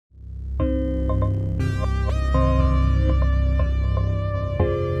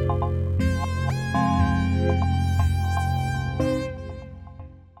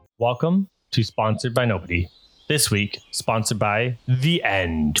Welcome to Sponsored by Nobody. This week, sponsored by The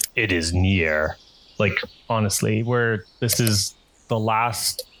End. It is near. Like, honestly, this is the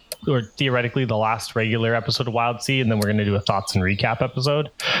last, or theoretically the last regular episode of Wildsea, and then we're going to do a thoughts and recap episode.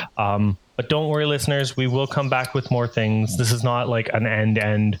 But don't worry, listeners, we will come back with more things. This is not like an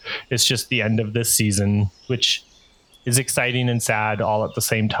end. It's just the end of this season, which is exciting and sad all at the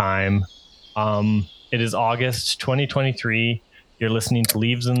same time. It is August 2023. You're listening to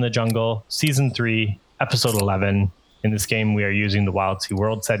Leaves in the Jungle, Season 3, Episode 11. In this game, we are using the Wildsea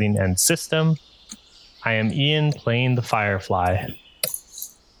world setting and system. I am Ian, playing the Firefly.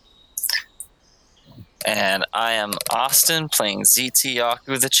 And I am Austin, playing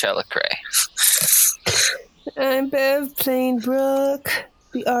Zitiyaku the Chelicray. I'm Bev, playing Brooke,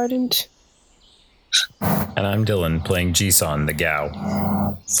 the Ardent. And I'm Dylan, playing Jisun, the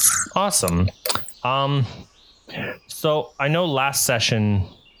Gao. Awesome. So I know last session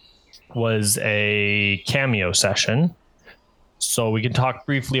was a cameo session, so we can talk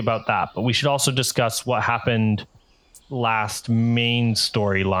briefly about that, but we should also discuss what happened last main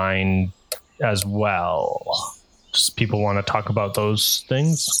storyline as well. Just people want to talk about those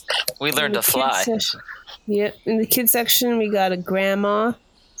things. We learned to fly. Yep, in the kids section we got a grandma.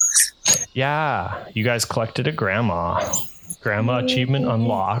 Yeah, you guys collected a grandma. Grandma achievement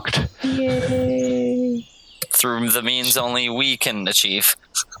unlocked. Yay. Through the means only we can achieve.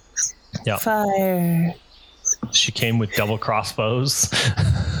 Yeah. Fire. She came with double crossbows.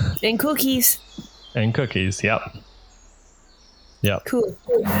 And cookies. And cookies, yep. Cool.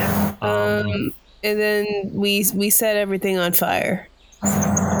 And then we set everything on fire.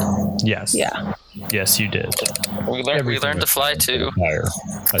 Yes. Yeah. Yes, you did. We learned to fly too. Fire.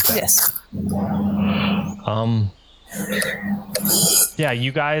 Yes. Yeah,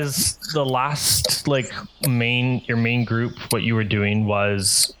 you guys, the last your main group, what you were doing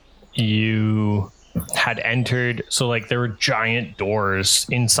was you had entered, so there were giant doors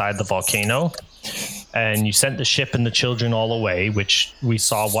inside the volcano, and you sent the ship and the children all away, which we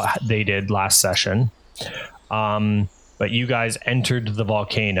saw what they did last session. But you guys entered the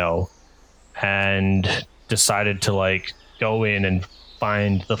volcano and decided to go in and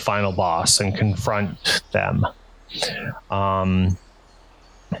find the final boss and confront them.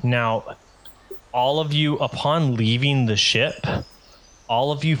 Now, all of you, upon leaving the ship,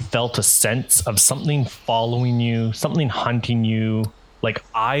 all of you felt a sense of something following you, something hunting you, like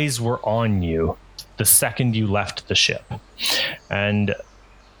eyes were on you the second you left the ship. And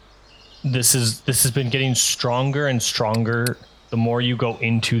this has been getting stronger and stronger the more you go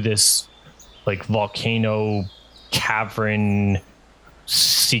into this volcano cavern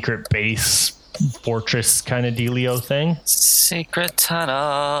secret base fortress kind of dealio thing. Secret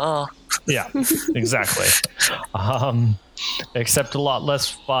tunnel. Yeah, exactly. Except a lot less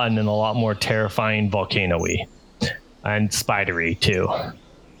fun and a lot more terrifying volcano-y and spidery too.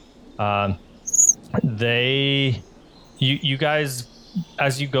 You guys,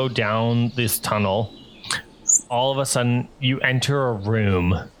 as you go down this tunnel, all of a sudden you enter a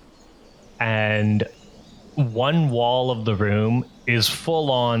room, and one wall of the room is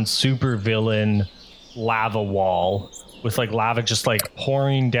full-on supervillain lava wall with lava just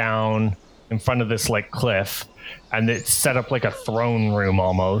pouring down in front of this cliff, and it's set up like a throne room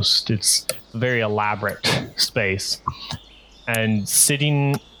almost. It's a very elaborate space, and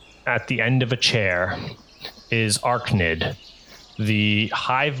sitting at the end of a chair is Arknid, the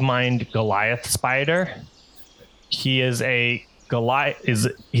hive mind Goliath spider. He is a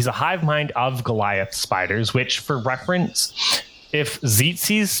he's a hive mind of Goliath spiders, which, for reference, if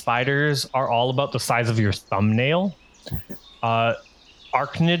Zitzi's spiders are all about the size of your thumbnail,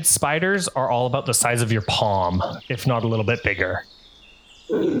 Arknid spiders are all about the size of your palm, if not a little bit bigger.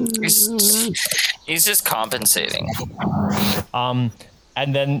 He's just compensating. And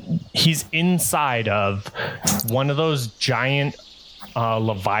then he's inside of one of those giant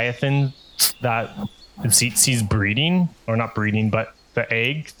leviathans that Zitzi's breeding, or not breeding, but the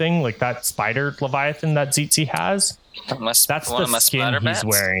egg thing, that spider leviathan that Zitzi has. That's the skin he's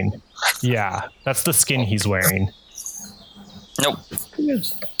wearing. Yeah, that's the skin he's wearing. Nope.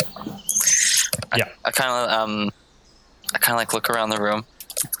 Yeah. I kind of look around the room.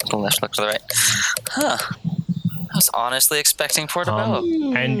 To the left, look to the right. Huh. I was honestly expecting Portobello.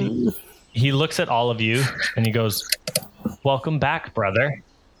 And he looks at all of you and he goes, "Welcome back, brother."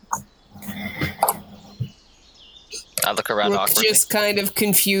 I look around Brooke awkwardly. just kind of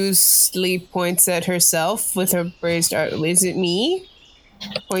confusedly points at herself with her raised arm. Is it me?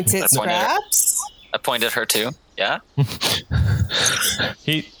 Points at Scraps. I point at her too. Yeah.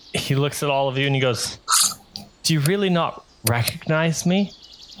 He looks at all of you and he goes, "Do you really not recognize me?"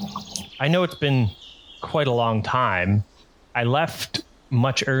 I know it's been quite a long time. I left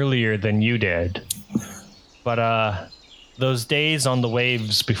much earlier than you did. But those days on the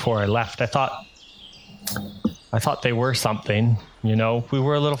waves before I left, I thought they were something. You know, we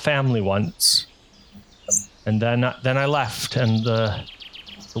were a little family once. And then I left, and the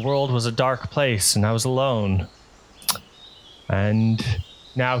world was a dark place, and I was alone. And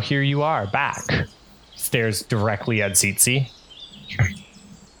now here you are, back. Stares directly at Zitzi.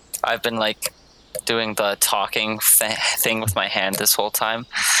 I've been like doing the talking thing with my hand this whole time.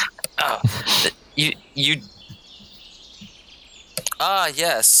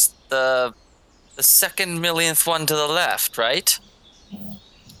 Yes, the second millionth one to the left, right?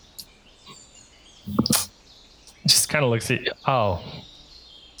 Just kind of looks at you. Oh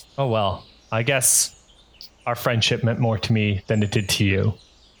well, I guess our friendship meant more to me than it did to you.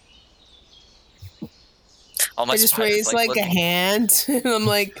 I just raised like a hand, and I'm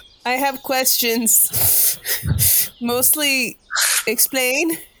like, I have questions. Mostly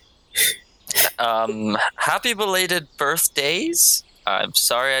explain. Happy belated birthdays. I'm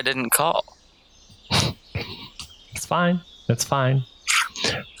sorry I didn't call. It's fine. That's fine.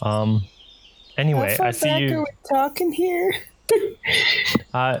 Anyway, I see you. Are we talking here?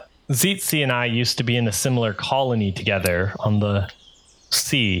 Zitzi and I used to be in a similar colony together on the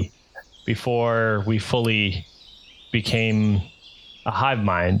sea before we fully became a hive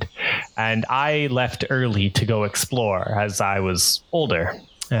mind. And I left early to go explore as I was older.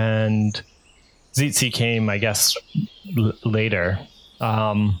 And Zitzi came, I guess, later.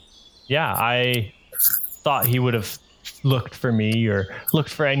 I thought he would have looked for me or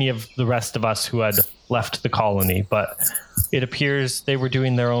looked for any of the rest of us who had left the colony, but it appears they were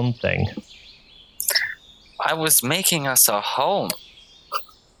doing their own thing. I was making us a home.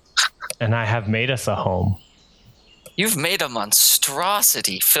 And I have made us a home. You've made a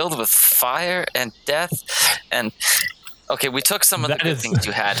monstrosity filled with fire and death and... Okay, we took some of the good things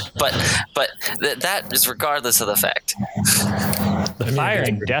you had, but that is regardless of the fact. The fire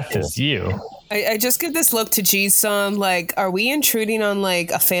and death is you. I just give this look to Ji-san, like, are we intruding on,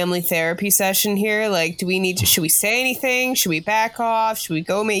 like, a family therapy session here? Like, should we say anything? Should we back off? Should we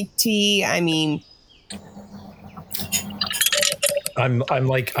go make tea? I mean... I'm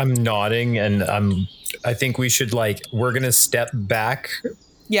nodding, and I think we should, we're going to step back.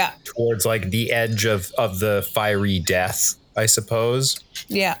 Yeah. Towards the edge of the fiery death, I suppose.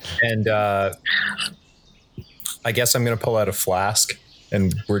 Yeah. And I guess I'm going to pull out a flask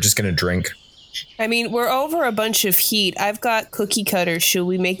and we're just going to drink. I mean, we're over a bunch of heat. I've got cookie cutters. Should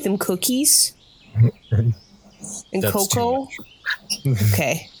we make them cookies? And That's cocoa?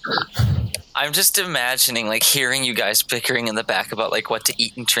 Okay. I'm just imagining, hearing you guys bickering in the back about, what to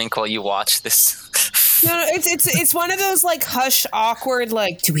eat and drink while you watch this. No, it's one of those hush, awkward.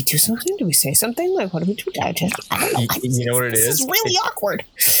 Do we do something? Do we say something? What do we do? I don't know. You know what it is? This is really awkward.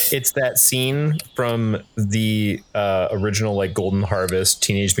 It's that scene from the original Golden Harvest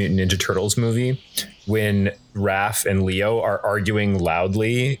Teenage Mutant Ninja Turtles movie when Raph and Leo are arguing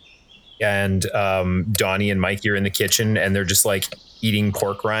loudly, and Donnie and Mikey are in the kitchen and they're just eating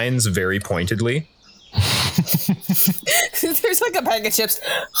pork rinds very pointedly. There's a bag of chips.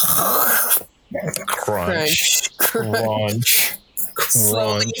 Crunch.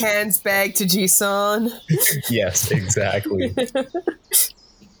 Slowly hands bag to Ji-san. Yes, exactly.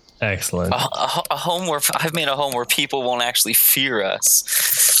 Excellent. A home where I've made a home where people won't actually fear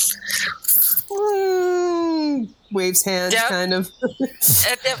us. Waves hands, kind of.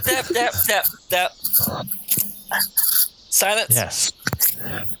 Yep. Silence. Yes.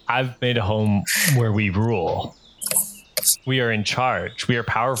 I've made a home where we rule. We are in charge. We are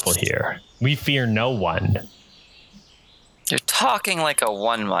powerful here. We fear no one. You're talking like a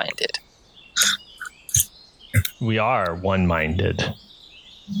one-minded. We are one-minded.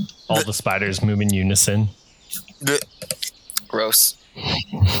 All the spiders move in unison. Gross.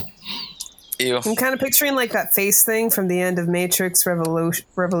 Ew. I'm kind of picturing that face thing from the end of Matrix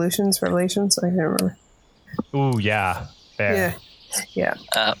Revelations. I can't remember. Ooh, yeah. Fair. Yeah.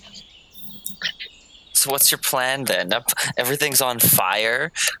 So what's your plan then? Everything's on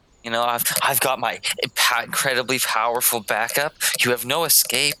fire. I've got my incredibly powerful backup. You have no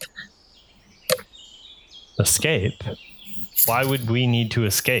escape. Escape? Why would we need to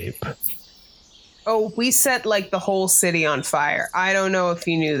escape? Oh, we set the whole city on fire. I don't know if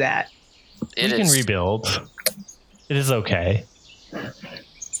you knew that. We can rebuild. It is okay.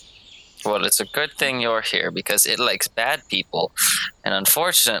 Well, it's a good thing you're here because it likes bad people. And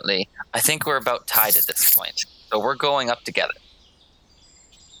unfortunately, I think we're about tied at this point. So we're going up together.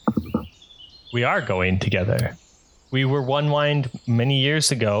 We are going together. We were one-minded many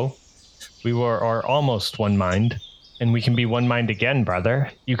years ago, We are almost one mind, and we can be one mind again,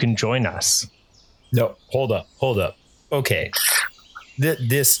 brother. You can join us. No, hold up. Okay,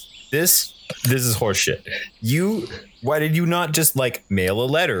 this is horseshit. Why did you not just like mail a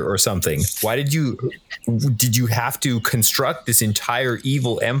letter or something? Did you have to construct this entire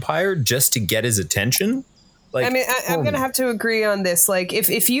evil empire just to get his attention? Like, I mean, I'm going to have to agree on this. Like,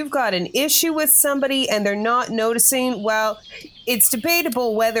 if you've got an issue with somebody and they're not noticing, well, it's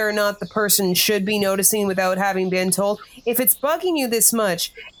debatable whether or not the person should be noticing without having been told. If it's bugging you this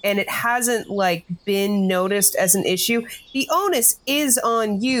much and it hasn't, like, been noticed as an issue, the onus is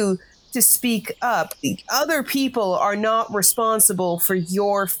on you to speak up. The other people are not responsible for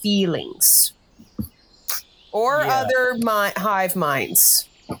your feelings or other hive minds.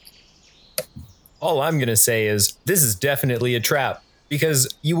 All I'm going to say is this is definitely a trap,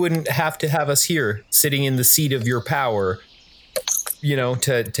 because you wouldn't have to have us here sitting in the seat of your power,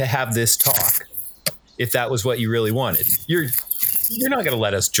 to have this talk if that was what you really wanted. You're not going to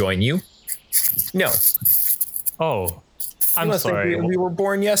let us join you. No. Oh, I'm Unless sorry. We were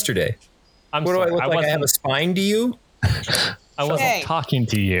born yesterday. I'm what sorry. do I look like? I have a spine to you? I wasn't talking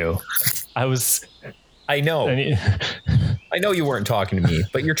to you. I know. I know you weren't talking to me,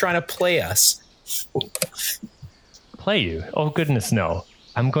 but you're trying to play us. Play you? Oh, goodness, no.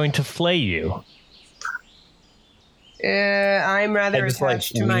 I'm going to flay you. I'm rather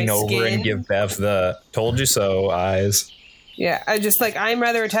attached to my over skin. And give Bev the "told you so" eyes. Yeah, I'm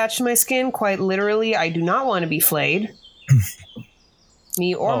rather attached to my skin. Quite literally, I do not want to be flayed.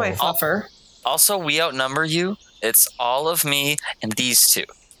 Me or my fluffer. Also, we outnumber you. It's all of me and these two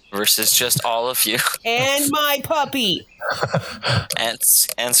versus just all of you. And my puppy. and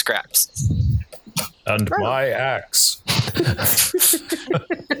Scraps. And my axe.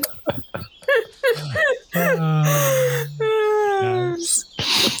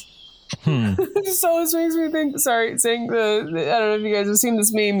 It just always makes me think. Sorry, saying I don't know if you guys have seen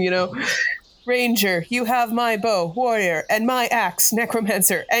this meme. Ranger, you have my bow, warrior, and my axe,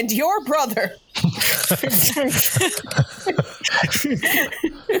 necromancer, and your brother.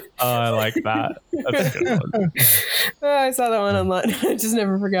 Oh, I like that. That's a good one. I saw that one online. I just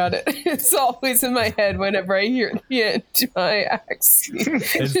never forgot it. It's always in my head whenever I hear the end to my axe.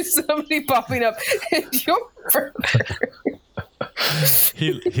 Just somebody popping up, and your brother.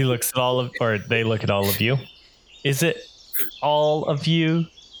 He looks at or they look at all of you. Is it all of you,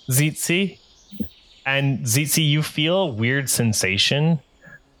 Zitzi? And Zitzi, you feel a weird sensation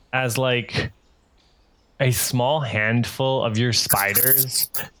as like a small handful of your spiders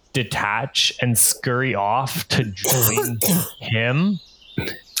detach and scurry off to join him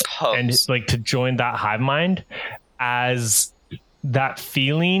and like to join that hive mind, as that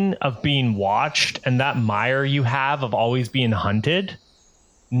feeling of being watched and that mire you have of always being hunted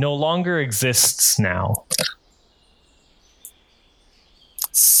no longer exists now.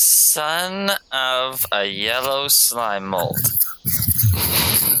 Son of a yellow slime mold.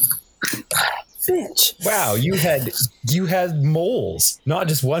 Bitch. Wow, you had moles. Not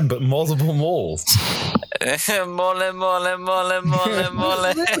just one, but multiple moles. Mole, mole, mole, mole,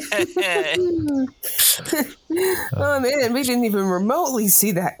 mole. Oh man, we didn't even remotely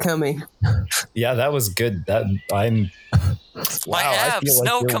see that coming. Yeah, that was good. Wow, I feel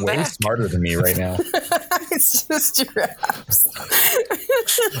like you're way smarter than me right now. It's just your abs.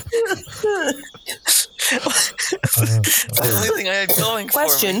 The only thing I had going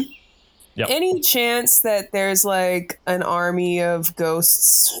Question. for me. Yep. Any chance that there's like an army of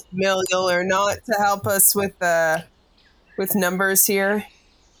ghosts, familial or not, to help us with numbers here?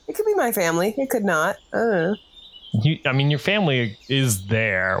 It could be my family. It could not. I don't know. Your family is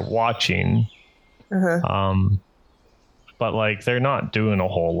there watching. Uh-huh. But like they're not doing a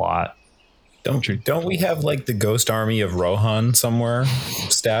whole lot. Don't we have like the ghost army of Rohan somewhere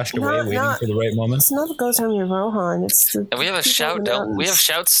stashed away, waiting for the right moment? It's not the ghost army of Rohan. It's the. And we have a shout, don't we? Have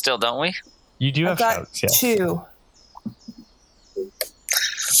shouts still, don't we? You do have shouts, yes. 2.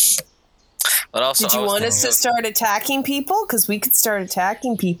 But also, did you want us to start attacking people? Because we could start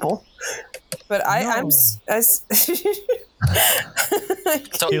attacking people. But I'm.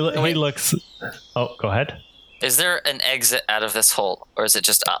 He looks. Oh, go ahead. Is there an exit out of this hole, or is it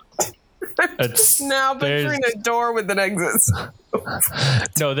just up? It's now picturing a door with an exit.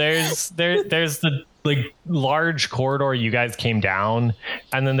 No, there's the like large corridor you guys came down,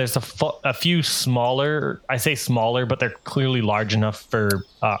 and then there's a few smaller. I say smaller, but they're clearly large enough for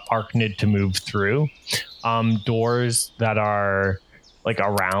Arknid to move through. Doors that are like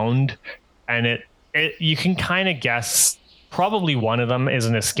around, and it you can kind of guess. Probably one of them is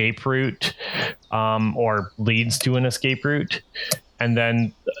an escape route, or leads to an escape route, and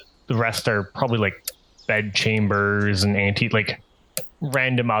then the rest are probably like bed chambers and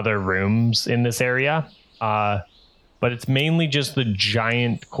random other rooms in this area. But it's mainly just the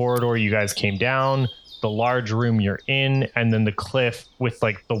giant corridor you guys came down, the large room you're in, and then the cliff with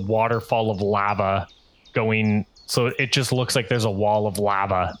like the waterfall of lava going. So it just looks like there's a wall of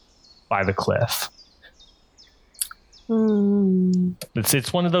lava by the cliff.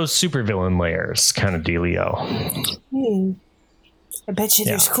 It's one of those supervillain layers kind of dealio. I bet you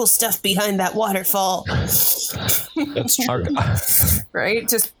there's cool stuff behind that waterfall. That's true. Right?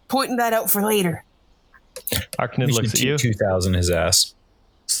 Just pointing that out for later. Arknid looks at you. 2,000 his ass.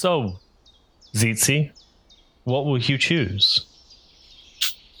 So, Zitzi, what will you choose?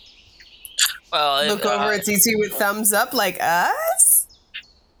 Well, Look over at Zizi with thumbs up like us?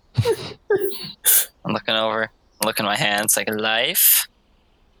 I'm looking over, looking at my hands like life.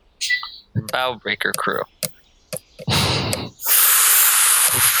 Bowbreaker crew.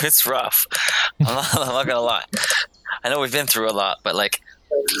 It's rough. I'm not gonna lie. I know we've been through a lot, but like,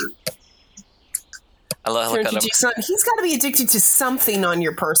 I look at him. He's got to be addicted to something on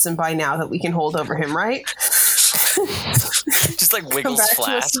your person by now that we can hold over him, right? Just like Wiggles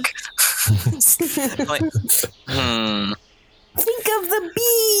flask. Like, Think of the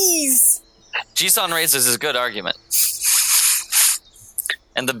bees. Jisun raises his good argument.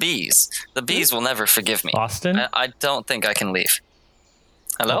 And the bees will never forgive me. Austin? I don't think I can leave.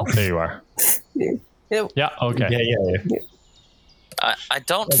 Hello? Oh, there you are. Yeah, okay. Yeah. I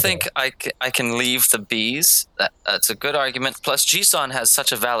don't think I can leave the bees. That's a good argument. Plus, Jisun has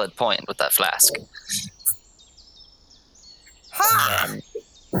such a valid point with that flask. Ha!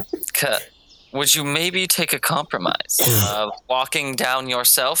 Would you maybe take a compromise? Walking down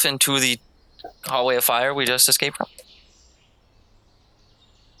yourself into the hallway of fire we just escaped from?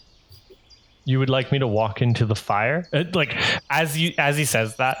 You would like me to walk into the fire? Like as he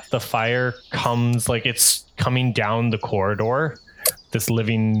says that, the fire comes like it's coming down the corridor. This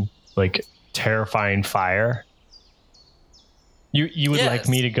living, like, terrifying fire. You would like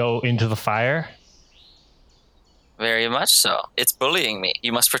me to go into the fire? Very much so. It's bullying me.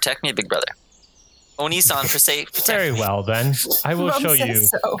 You must protect me, big brother. Onisan, protect Very well, then. I will show you.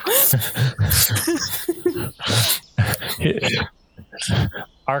 So.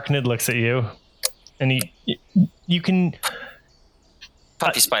 Arknid looks at you, and you can...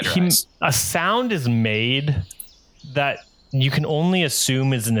 Puppy spider eyes. A sound is made that you can only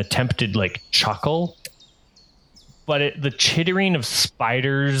assume is an attempted, like, chuckle. But the chittering of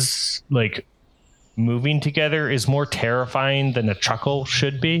spiders, like, moving together is more terrifying than a chuckle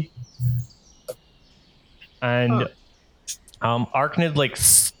should be. And Arknid, like,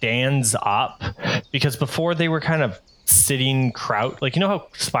 stands up because before they were kind of sitting like, you know how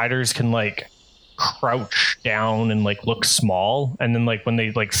spiders can, like, crouch down and, like, look small, and then, like, when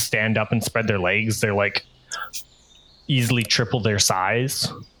they, like, stand up and spread their legs, they're, like, easily triple their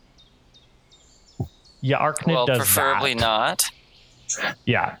size. Yeah, Arknid does preferably that. not.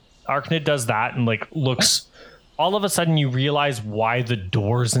 Yeah, Arknid does that and, like, looks... All of a sudden you realize why the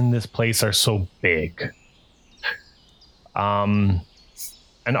doors in this place are so big. And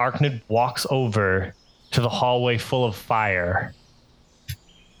Arknid walks over to the hallway full of fire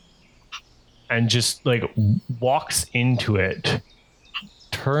and just, like, walks into it,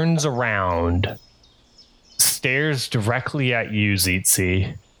 turns around, stares directly at you,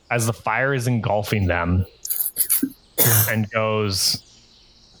 Zitzi, as the fire is engulfing them, and goes,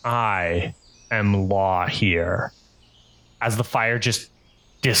 "I am law here," as the fire just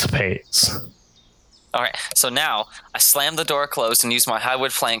dissipates. All right, so now I slam the door closed and use my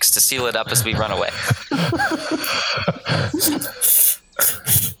highwood flanks to seal it up as we run away.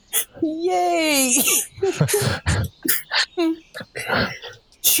 Yay!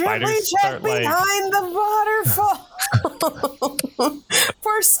 Should we check behind the waterfall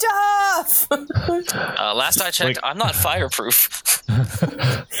for stuff? Last I checked, I'm not fireproof.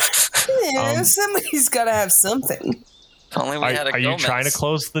 Yeah, somebody's got to have something. If only we had a Are you trying to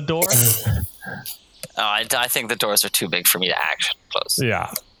close the door? I think the doors are too big for me to actually close.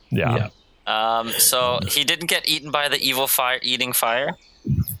 Yeah. So he didn't get eaten by the evil eating fire?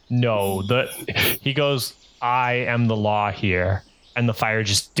 No, he goes, "I am the law here," and the fire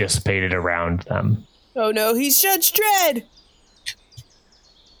just dissipated around them. Oh no, he's Judge Dredd.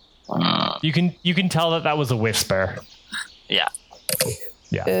 You can tell that was a whisper. Yeah.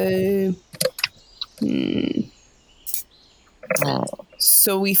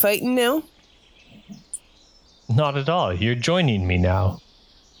 So we fighting now? Not at all. You're joining me now.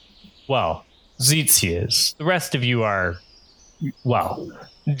 Well, Zitzi is. The rest of you are, well,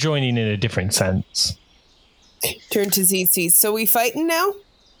 joining in a different sense. Turn to Zitzi. So we fighting now?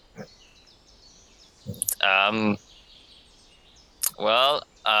 Well,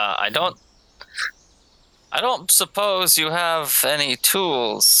 I don't suppose you have any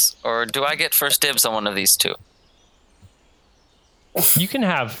tools, or do I get first dibs on one of these two? You can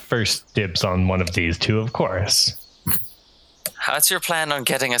have first dibs on one of these two, of course. How's your plan on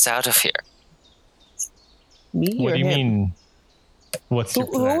getting us out of here? Me What or do you him? mean? What's your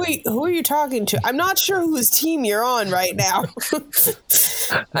plan? Who are you talking to? I'm not sure whose team you're on right now.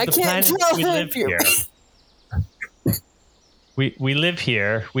 I The can't plan is tell we live if you're. here. We live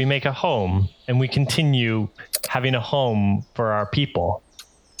here, we make a home, and we continue having a home for our people.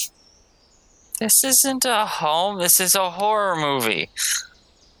 This isn't a home. This is a horror movie.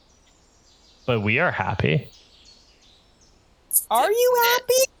 But we are happy. Are you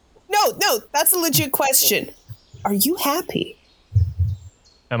happy? No, that's a legit question. Are you happy?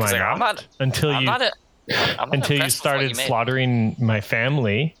 Am I I'm not? Until I'm you not I'm not until you impressed with what started you made. slaughtering my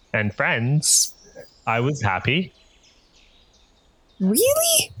family and friends, I was happy.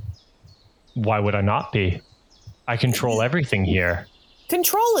 Really? Why would I not be? I control everything here.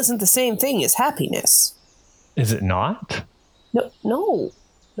 Control isn't the same thing as happiness. Is it not? No.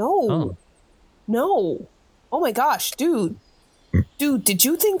 Oh. No. Oh my gosh, dude. Dude, did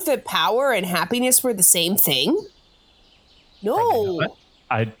you think that power and happiness were the same thing? No.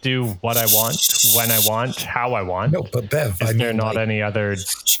 I do what I want, when I want, how I want. No, but Bev, Is there not any other?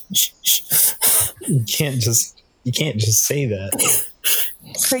 You can't just say that.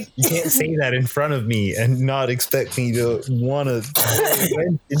 You can't say that in front of me and not expect me to want to.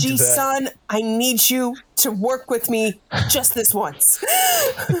 Gee, son, I need you to work with me just this once.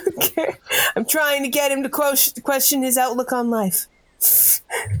 Okay. I'm trying to get him to question his outlook on life.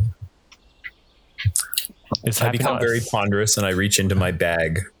 Is I become very ponderous and I reach into my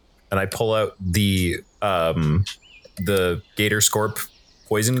bag and I pull out the gator scorp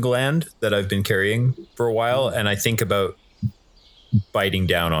poison gland that I've been carrying for a while, and I think about biting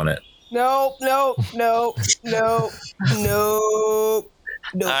down on it. No. All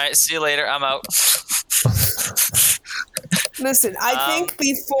right, see you later. I'm out. Listen, I think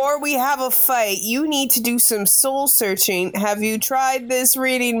before we have a fight, you need to do some soul searching. Have you tried this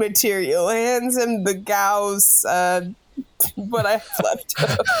reading material? Hands him the Gauss, what I have left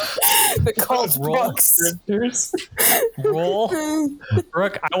of the cult books. Roll.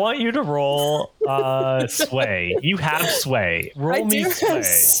 Brooke, I want you to roll sway. You have sway. Roll me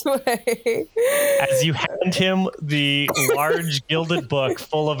sway. As you hand him the large gilded book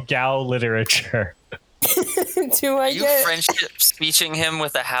full of Gao literature. Do I You get friendship speeching him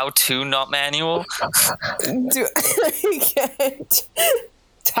with a how-to, not manual? do I get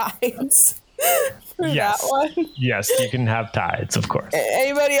tides for Yes. that one? Yes, you can have tides, of course.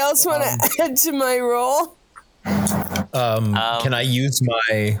 Anybody else want to add to my roll? Can I use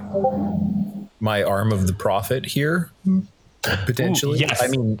my arm of the prophet here? Potentially? Ooh, yes, I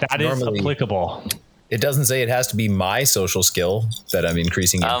mean, that is normally applicable. it doesn't say it has to be my social skill that I'm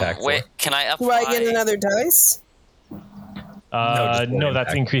increasing impact Wait, for. can I apply? Do I get another dice? No,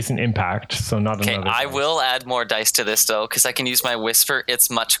 that's increasing impact, so not Okay, another. I will add more dice to this though, because I can use my whisper. It's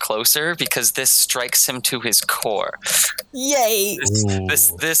much closer because this strikes him to his core. Yay!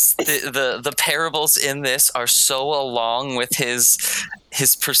 The parables in this are so along with his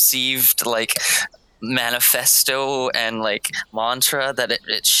perceived like manifesto and like mantra that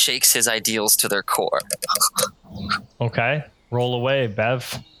it shakes his ideals to their core. Okay, roll away,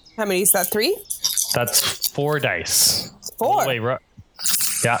 Bev. How many is that? 3? That's 4 dice. 4. Wait,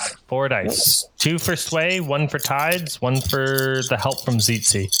 yeah, 4 dice. 2 for sway, 1 for tides, 1 for the help from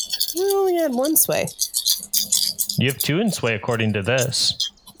Zitzi. I only had 1 sway. You have 2 in sway according to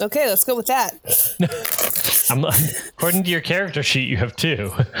this. Okay, let's go with that. According to your character sheet, you have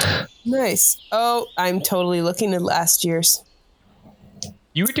 2. Nice. Oh, I'm totally looking at last year's.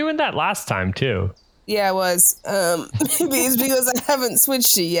 You were doing that last time too. Yeah, I was. Maybe it's because I haven't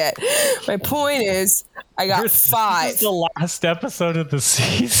switched it yet. My point is, I got 5. This is the last episode of the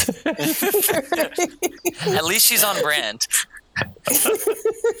season. At least she's on brand.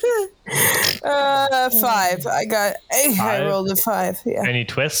 5. I rolled a 5. Yeah. Any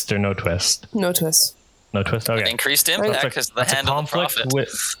twist or no twist? No twist. No twist. Okay. Increased impact because the hand of the prophet.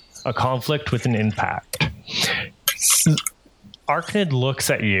 A conflict with an impact. Arknid looks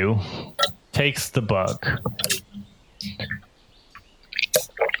at you, takes the book,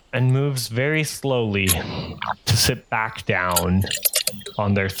 and moves very slowly to sit back down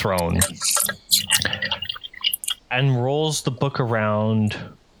on their throne and rolls the book around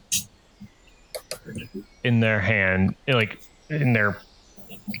in their hand, like in their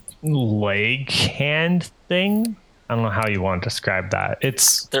leg hand thing. I don't know how you want to describe that.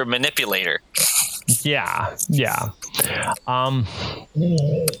 It's Their manipulator. Yeah.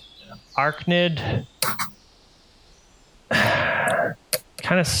 Arknid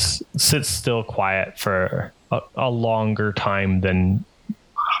kind of sits still quiet for a longer time than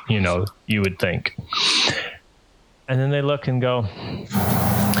you would think, and then they look and go,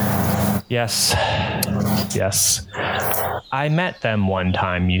 yes, I met them one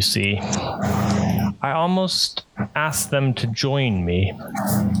time, you see. I almost asked them to join me.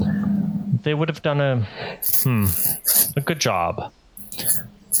 They would have done a good job.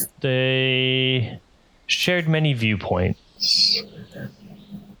 They shared many viewpoints.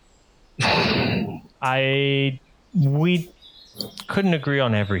 We couldn't agree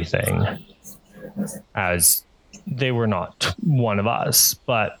on everything, as they were not one of us,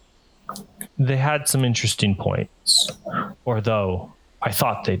 but they had some interesting points, or though I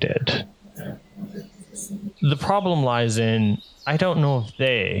thought they did. The problem lies in, I don't know if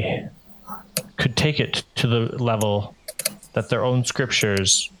they could take it to the level that their own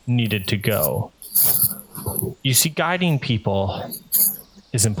scriptures needed to go. You see, guiding people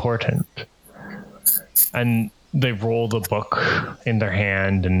is important. And they roll the book in their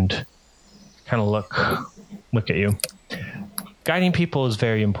hand and kind of look at you. Guiding people is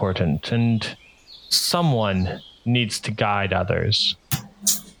very important, and someone needs to guide others.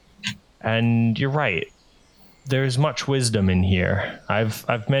 And you're right. There's much wisdom in here. I've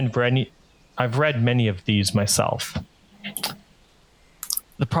read many of these myself.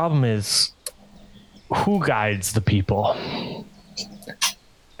 The problem is, who guides the people?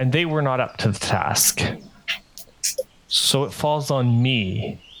 And they were not up to the task. So it falls on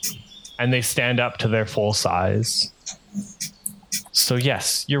me, and they stand up to their full size. So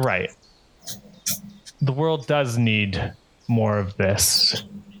yes, you're right. The world does need more of this.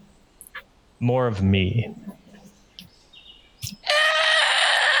 More of me.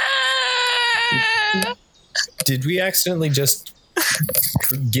 Did we accidentally just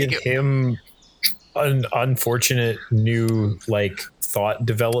give him an unfortunate new thought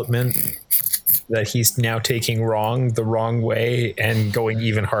development that he's now taking the wrong way and going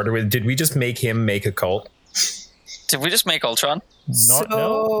even harder with? Did we just make him make a cult? Did we just make Ultron?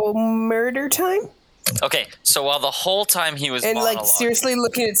 No. Murder time? Okay, so while the whole time he was monologuing, seriously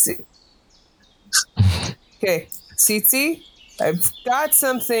looking at okay, Tsitsi, I've got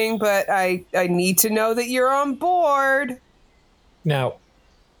something, but I need to know that you're on board. Now,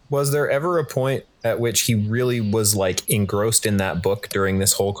 was there ever a point at which he really was engrossed in that book during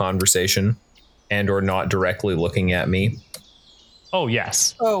this whole conversation and or not directly looking at me? Oh,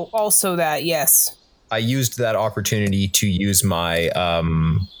 yes. Oh, also that, yes. I used that opportunity to use my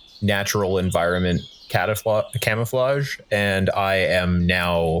natural environment camouflage, and I am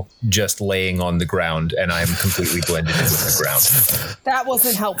now just laying on the ground, and I'm completely blended in with the ground. That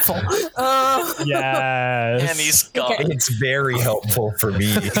wasn't helpful. Yes. and he's gone. Okay. It's very helpful for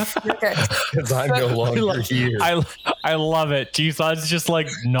me because I'm no longer here. I love it. G-Sun's just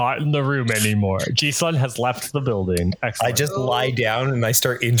not in the room anymore. G-Sun has left the building. Excellent. I just lie down and I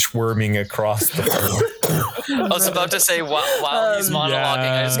start inchworming across the floor. I was about to say while he's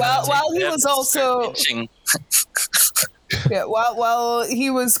monologuing, while he was also while he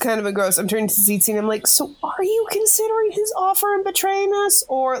was kind of engrossed, I'm turning to Tsitsi and I'm like, so are you considering his offer and betraying us,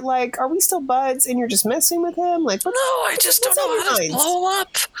 or are we still buds and you're just messing with him? No, I just don't know how to blow him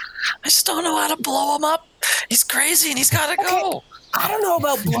up. I just don't know how to blow him up. He's crazy and he's got to go. I don't know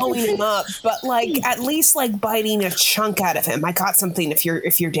about blowing him up, but at least biting a chunk out of him. I got something if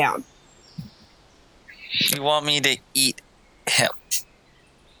you're down. You want me to eat him?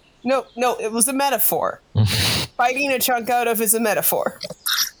 No, it was a metaphor. Biting a chunk out of is a metaphor.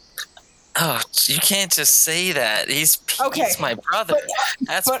 Oh, you can't just say that. He's my brother.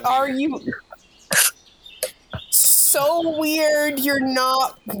 But weird. Are you so weird you're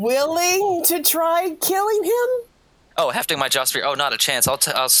not willing to try killing him? Oh, hefting my jaw spear. Oh, not a chance.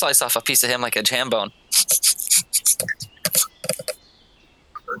 I'll slice off a piece of him like a jam bone.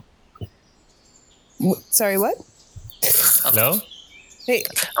 Sorry, what? Hello? Hey.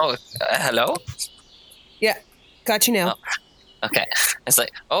 Oh, hello? Yeah, got you now. Oh, okay. It's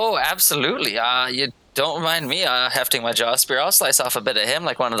oh, absolutely. You don't mind me hefting my jaw spear. I'll slice off a bit of him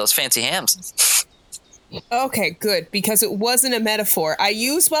like one of those fancy hams. Okay, good, because it wasn't a metaphor. I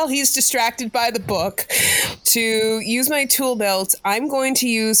use, while he's distracted by the book, to use my tool belt. I'm going to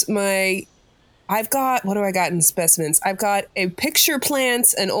use my... what do I got in specimens? I've got a picture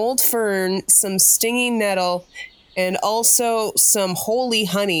plant, an old fern, some stinging nettle, and also some holy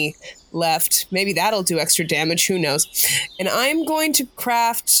honey left. Maybe that'll do extra damage, who knows. And I'm going to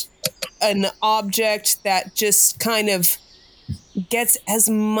craft an object that just kind of gets as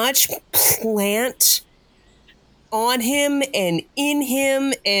much plant on him and in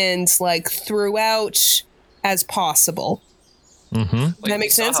him and like throughout as possible. Mm-hmm. Does that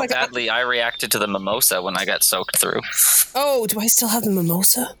make sense? How badly I reacted to the mimosa when I got soaked through. Oh, do I still have the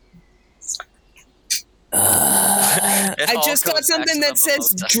mimosa? I just got something that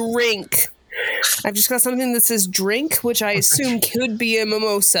says drink. I've just got something that says drink, which I assume could be a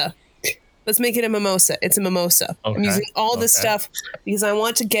mimosa. Let's make it a mimosa. It's a mimosa. Okay. I'm using all this stuff because I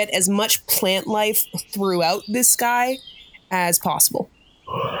want to get as much plant life throughout this guy as possible.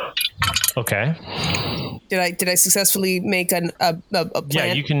 Okay. Did I successfully make a plant?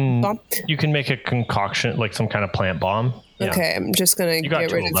 Yeah, you can bomb? you can make a concoction like some kind of plant bomb. Yeah. Okay, I'm just gonna You got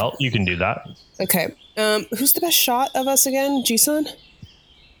get rid tool of. belt. You can do that. Okay. Who's the best shot of us again? Jisun?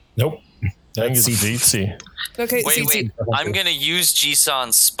 Nope. I think it's That's Wildsea. Okay. Wait, CC. I'm gonna use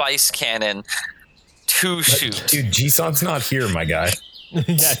Jisun's spice cannon to shoot. Dude, Jisun's not here, my guy.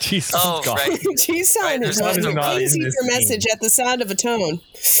 Yeah, Jesus. Oh, God. right. Jisun Right, is there's not not easy in this your message at the sound of a tone.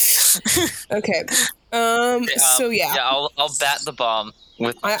 Okay. So yeah. Yeah, I'll bat the bomb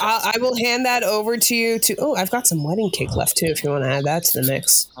with. I will hand that over to you to. Oh, I've got some wedding cake left too. If you want to add that to the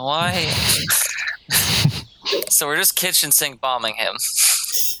mix. Why? So we're just kitchen sink bombing him.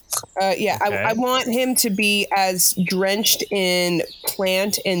 Yeah, Okay. I want him to be as drenched in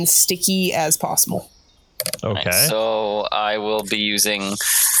plant and sticky as possible. Okay. Right, so I will be using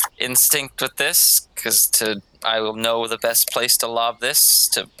instinct with this because I will know the best place to lob this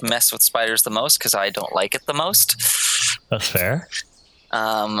to mess with spiders the most because I don't like it the most. That's fair.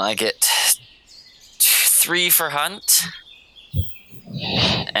 I get 3 for hunt,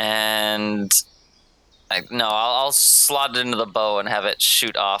 and I'll slot it into the bow and have it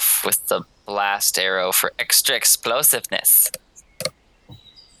shoot off with the blast arrow for extra explosiveness.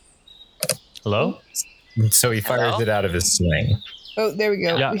 Hello? So he fires Hello? it out of his sling. Oh, there we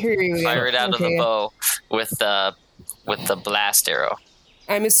go. Yeah. We hear you again. Fire it out of Okay. the bow with the blast arrow.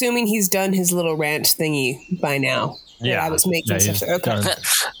 I'm assuming he's done his little rant thingy by now. that Yeah. I was making Yeah, he's stuff. Okay. done.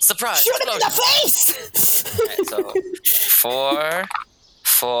 Surprise! Shoot him in the explosion. face! Okay, so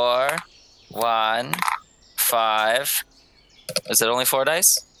 4, 1, 5. Is it only 4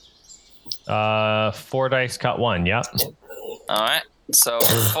 dice? 4 dice cut 1. Yep. All right. So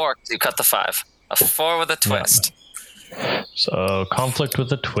 4. You cut the 5. A 4 with a twist. So conflict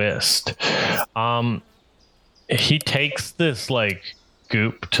with a twist. He takes this like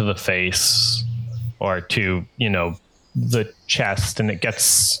goop to the face or to, the chest, and it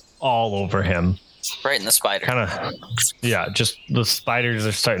gets all over him. Right in the spider. Kind of, yeah, just the spiders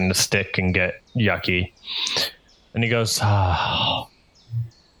are starting to stick and get yucky. And he goes,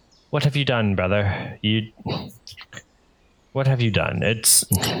 what have you done, brother? What have you done? It's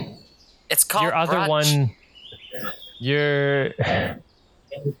called your other brunch. one. Your Can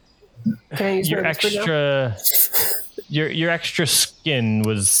I use my whisper now? your extra skin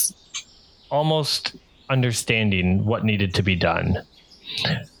was almost understanding what needed to be done,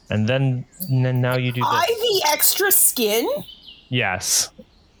 and then now you do I this. the extra skin? Yes.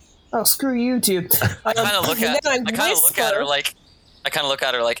 Oh, screw you, dude. I kind of look at her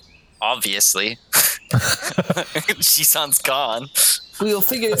like, obviously. Jisun's gone. We will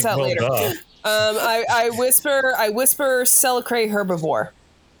figure this out Well, later. duh. I whisper Celicrae herbivore.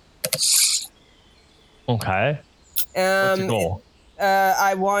 Okay. What's your Um, goal?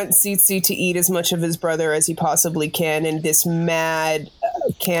 I want Tsitsi to eat as much of his brother as he possibly can in this mad,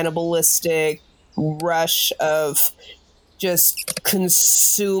 cannibalistic rush of just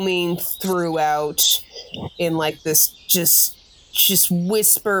consuming throughout in like this just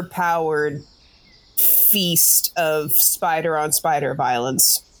whisper powered feast of spider on spider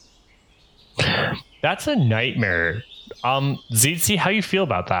violence. That's a nightmare. Zitzi, how you feel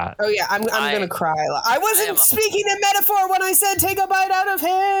about that? Oh yeah, I'm gonna cry. I wasn't am a- speaking in metaphor when I said take a bite out of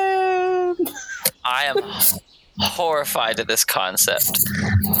him. I am horrified at this concept,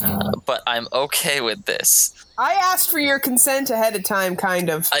 but I'm okay with this. I asked for your consent ahead of time, kind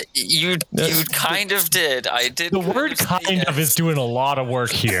of. You kind of did. I did. The word kind of is doing a lot of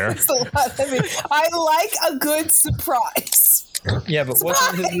work here. It's a lot. I mean, I like a good surprise. Yeah, but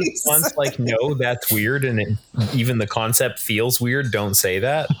wasn't his response like, no, that's weird, and even the concept feels weird? Don't say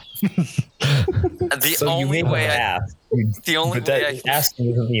that. The So you only made way him I, ask. the only But way that asking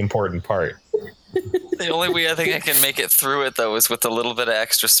isn't the important part. the only way I think I can make it through it though is with a little bit of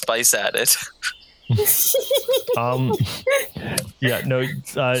extra spice added. Yeah, no.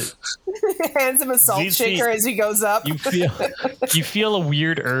 Hands him a salt Zizi, shaker as he goes up. You feel a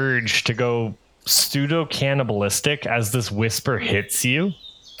weird urge to go pseudo cannibalistic as this whisper hits you,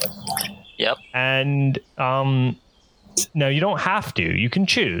 Yep. and Now, you don't have to. You can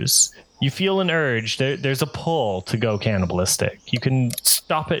choose. You feel an urge. There's a pull to go cannibalistic. You can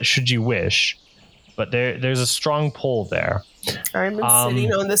stop it should you wish, but there's a strong pull there. I've been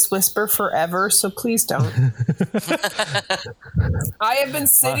sitting on this whisper forever, so please don't. I have been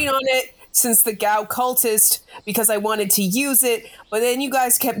sitting on it since the Gao cultist because I wanted to use it, but then you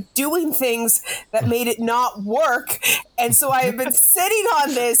guys kept doing things that made it not work, and so I have been sitting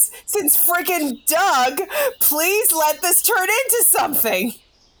on this since freaking Doug. Please let this turn into something.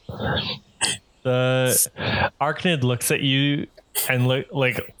 The Archnid looks at you and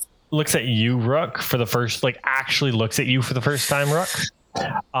looks at you, Rook, for the first, actually looks at you for the first time,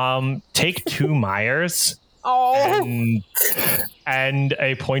 Rook. Take 2 Myers. And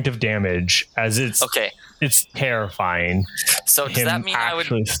a point of damage, as it's terrifying. So does that mean I would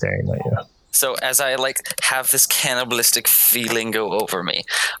staring at you? So as I have this cannibalistic feeling go over me,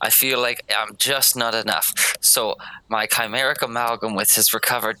 I feel like I'm just not enough. So my chimeric amalgam with has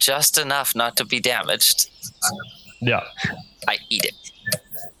recovered just enough not to be damaged. Yeah. I eat it.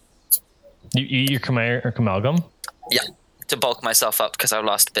 You eat your chimeric amalgam? Yeah, to bulk myself up because I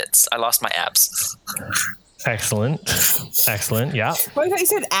lost bits. I lost my abs. Excellent. Yeah. What if I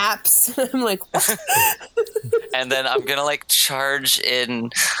said apps? I'm like, what? And then I'm gonna charge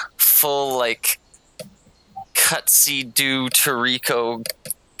in full cutsy do Toriko,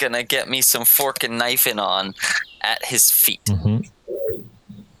 gonna get me some fork and knifing on at his feet. Mm-hmm.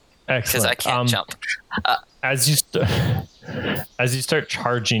 Excellent. Because I can't jump. As you start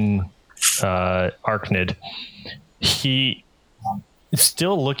charging Archnid, he is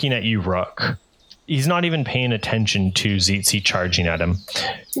still looking at you, Rook. He's not even paying attention to Wildsea charging at him.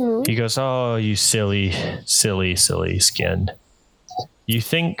 Mm-hmm. He goes, "Oh, you silly skin. You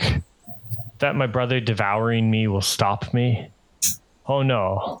think that my brother devouring me will stop me? Oh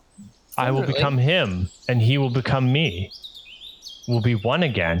no. I will become him, and he will become me. We'll be one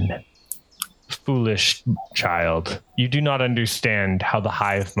again. Foolish child. You do not understand how the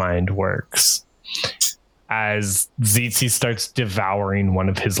hive mind works." As Wildsea starts devouring one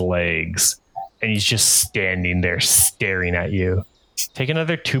of his legs, and he's just standing there staring at you. Take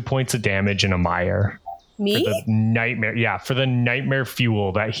another 2 points of damage and a mire. Me? For the nightmare. Yeah, for the nightmare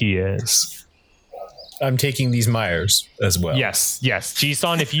fuel that he is. I'm taking these mires as well. Yes.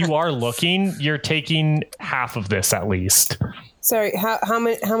 Jisun, if you are looking, you're taking half of this at least. Sorry, how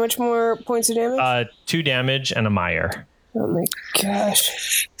much more points of damage? 2 damage and a mire. Oh my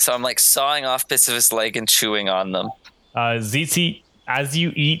gosh. So I'm sawing off bits of his leg and chewing on them. Wildsea, as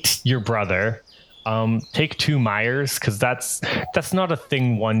you eat your brother, take 2 mires, because that's not a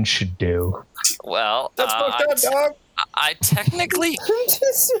thing one should do. Well, that's fucked up, dog. I technically I'm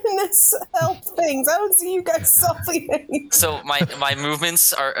just doing this help things. I don't see you guys solving anything. So my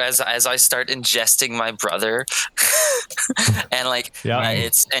movements are as I start ingesting my brother, and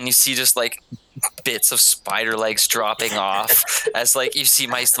it's and you see just bits of spider legs dropping off as you see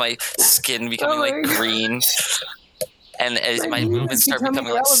my skin becoming green. And as my movements start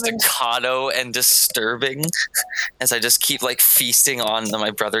becoming staccato and disturbing, as I just keep feasting on my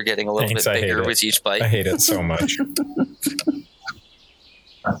brother getting a little bit bigger with each bite. I hate it so much.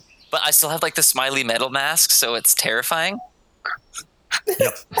 But I still have the smiley metal mask, so it's terrifying.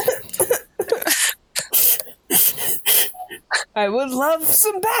 Yep. I would love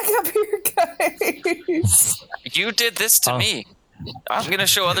some backup here, guys. You did this to me. I'm going to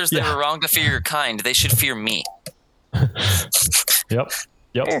show others they were wrong to fear your kind. They should fear me. Yep.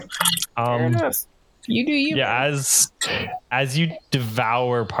 Fair enough. You do you. Yeah, as you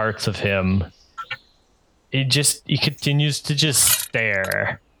devour parts of him, he continues to just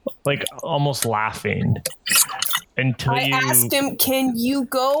stare, almost laughing. Until I asked him, "Can you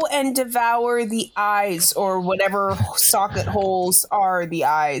go and devour the eyes or whatever socket holes are the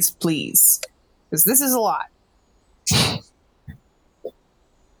eyes, please? Because this is a lot."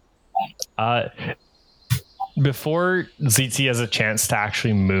 Before Wildsea has a chance to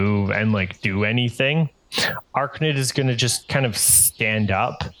actually move and do anything, Archnid is going to just kind of stand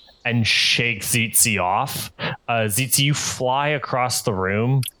up and shake Wildsea off. Wildsea, you fly across the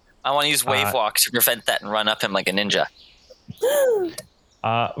room. I want to use wave walk to prevent that and run up him like a ninja.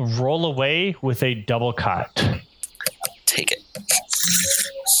 Roll away with a double cut. Take it.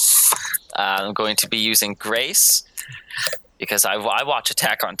 I'm going to be using Grace because I watch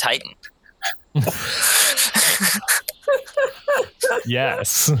Attack on Titan.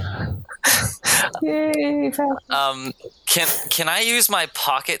 Yes. Yay. Can I use my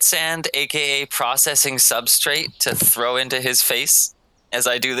pocket sand, aka processing substrate, to throw into his face as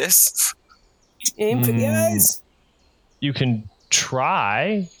I do this? Aim for the eyes. You can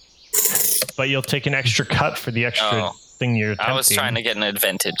try, but you'll take an extra cut for the extra thing you're attempting. I was trying to get an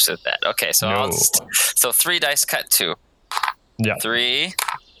advantage with that. Okay, so No. so 3 dice cut 2. Yeah. 3,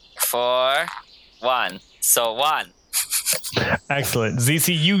 4, 1. So 1. Excellent.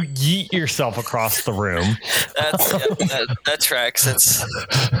 ZC, you yeet yourself across the room. That tracks.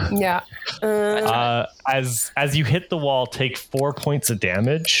 Yeah. As you hit the wall, take 4 points of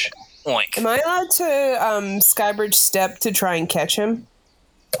damage. Oink. Am I allowed to Skybridge step to try and catch him?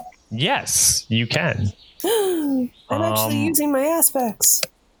 Yes, you can. I'm actually using my aspects.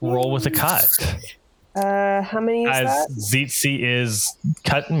 Roll with a cut. How many is As that? ZC is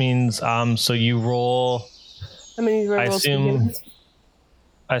cut means so you roll. How many do I roll?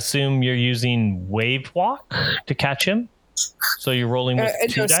 I assume you're using wave walk to catch him. So you're rolling with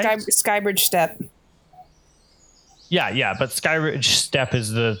 2 dice. Skybridge step. Yeah, but Skyridge Step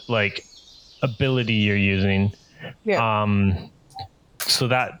is the ability you're using. Yeah. So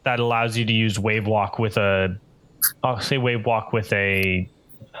that allows you to use Wave Walk with a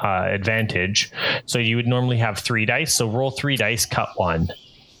advantage. So you would normally have 3 dice. So roll 3 dice, cut 1.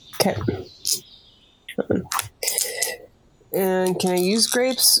 Okay. And can I use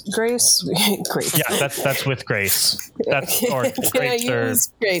grapes? Grapes? Grapes. Yeah, that's with grace. That's or Can grapes I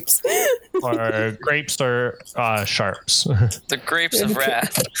use grapes? or grapes or sharps. The grapes of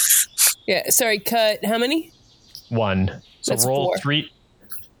wrath. Yeah. Sorry. Cut. How many? 1. So That's roll 4. 3.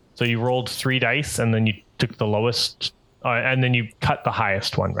 So you rolled 3 dice, and then you took the lowest, and then you cut the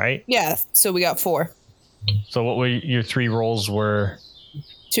highest one, right? Yeah. So we got 4. So what were your 3 rolls? Were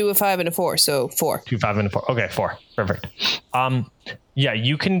 2, a 5, and a 4. So 4. 2, 5, and a 4. Okay, 4. Perfect. Yeah,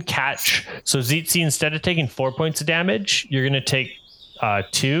 you can catch. So Zitzi, instead of taking 4 points of damage, you're going to take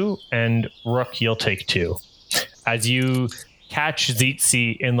 2, and Rook, you'll take 2. As you catch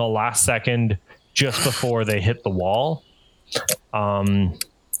Zitzi in the last second, just before they hit the wall,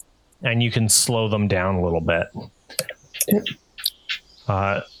 and you can slow them down a little bit.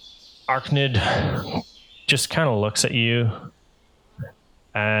 Arknid just kind of looks at you.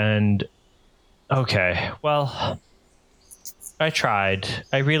 And okay, well, I tried.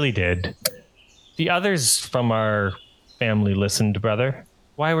 I really did. The others from our family listened, brother.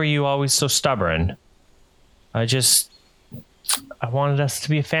 Why were you always so stubborn? I wanted us to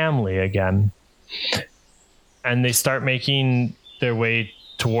be a family again. And they start making their way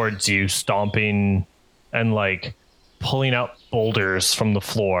towards you, stomping and pulling out boulders from the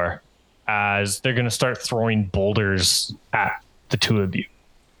floor as they're going to start throwing boulders at the 2 of you.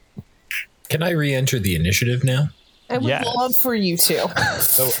 Can I re-enter the initiative now? I would love for you to.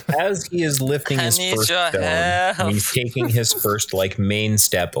 So as he is lifting his first stone, and he's taking his first main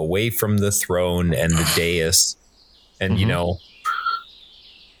step away from the throne and the dais, and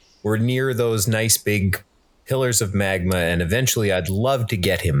we're near those nice big pillars of magma, and eventually I'd love to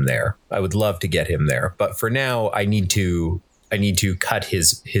get him there. I would love to get him there, but for now I need to cut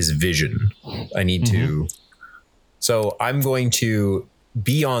his vision. I need to. So I'm going to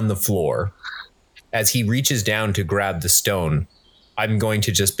be on the floor. As he reaches down to grab the stone, I'm going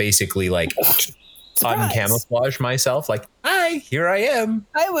to just basically uncamouflage myself. Hi, here I am.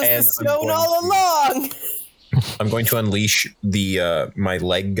 I was the stone all along. I'm going to unleash my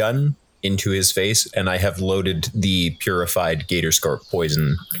leg gun into his face, and I have loaded the purified Gatorscorp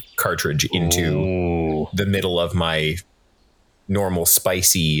poison cartridge into the middle of my normal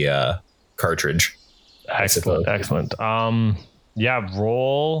spicy cartridge. Excellent.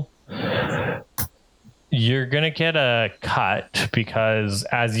 Roll. You're gonna get a cut because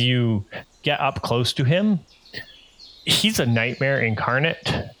as you get up close to him, he's a nightmare incarnate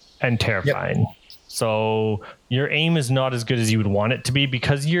and terrifying. Yep. So your aim is not as good as you would want it to be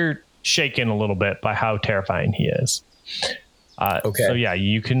because you're shaken a little bit by how terrifying he is. Okay. So yeah,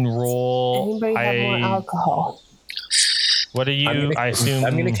 you can roll. Anybody have more alcohol? What are you? I assume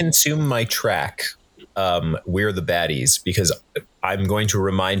I'm going to consume my track. We're the baddies, because I'm going to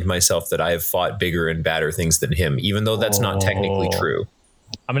remind myself that I have fought bigger and badder things than him, even though that's not technically true.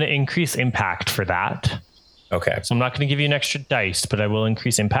 I'm going to increase impact for that. Okay. So I'm not going to give you an extra dice, but I will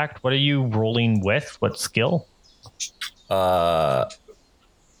increase impact. What are you rolling with? What skill? I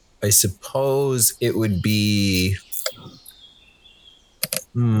suppose it would be.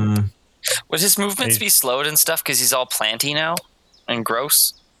 Would his movements be slowed and stuff because he's all planty now and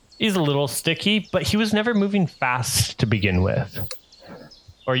gross? He's a little sticky, but he was never moving fast to begin with.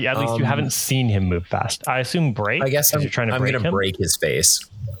 Or at least you haven't seen him move fast. I assume break. I guess you're trying to break him. I'm going to break his face.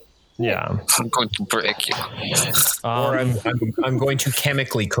 Yeah. I'm going to break you. Or I'm going to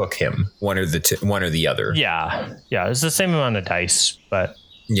chemically cook him, one or the other. Yeah. Yeah, it's the same amount of dice, but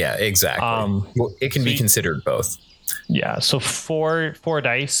yeah, exactly. Well, it can be considered both. Yeah, so four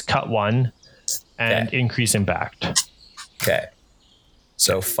dice, cut 1. and increase impact. Okay.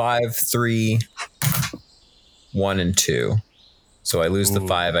 So 5, 3, 1, and 2. So I lose the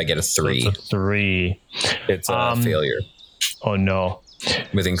 5. I get a 3. So it's a 3. It's a failure. Oh no!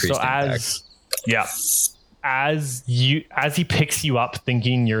 With increased impact. As he picks you up,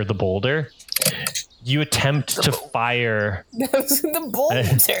 thinking you're the boulder, you attempt to fire. That was the boulder.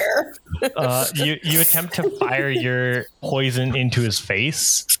 You attempt to fire your poison into his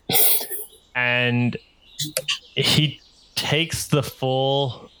face, and he takes the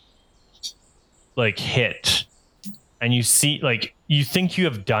full hit, and you see you think you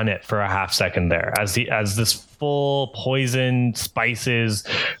have done it for a half second there as this full poison spices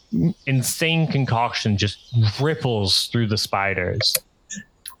insane concoction just ripples through the spiders,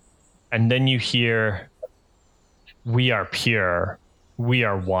 and then you hear, "We are pure, we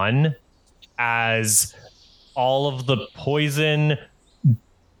are one," as all of the poison,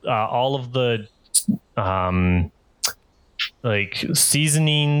 all of the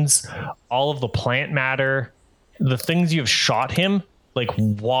seasonings, all of the plant matter, the things you have shot him,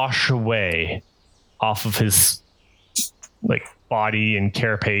 wash away off of his body and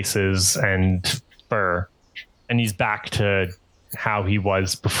carapaces and fur, and he's back to how he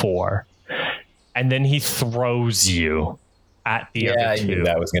was before. And then he throws you at the other two. I knew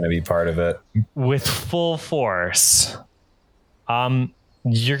that was going to be part of it. With full force.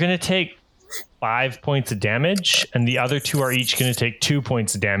 You're going to take 5 points of damage, and the other two are each going to take 2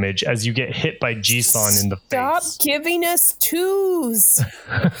 points of damage as you get hit by Jisun in the Stop face. giving us 2s.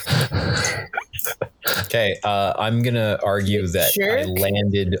 Okay, I'm going to argue that I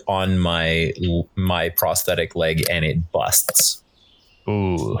landed on my prosthetic leg and it busts.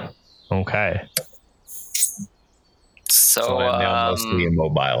 Ooh, okay. So I'm now mostly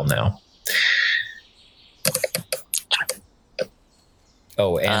immobile now.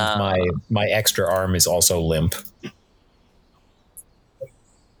 Oh, and my extra arm is also limp.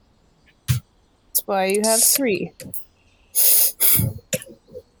 That's why you have 3.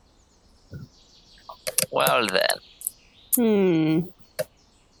 Well then.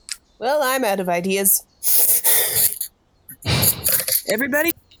 Well, I'm out of ideas.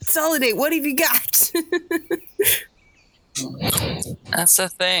 Everybody consolidate. What have you got? That's the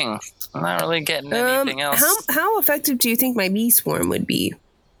thing. I'm not really getting anything else. How effective do you think my bee swarm would be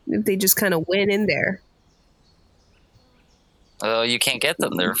if they just kind of went in there? Oh, you can't get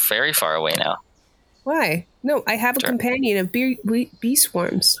them. They're very far away now. Why? No, I have a companion of bee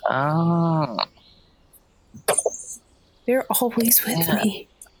swarms. Oh. They're always with me.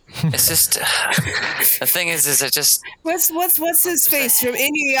 It's just the thing is it just what's his face from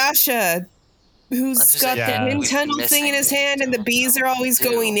Inuyasha, who's got the wind tunnel thing in his hand, and the bees are always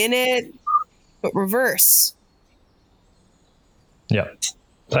going in it, but reverse. Yeah,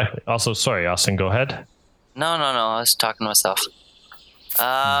 exactly. Also, sorry, Austin, go ahead. No. I was talking to myself.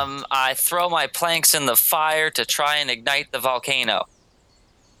 I throw my planks in the fire to try and ignite the volcano.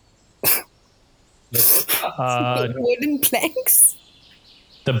 Wooden planks.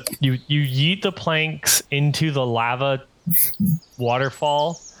 You yeet the planks into the lava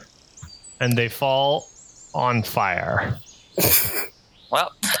waterfall, and they fall on fire.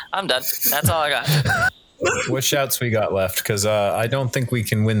 Well, I'm done. That's all I got. What shouts we got left? Because I don't think we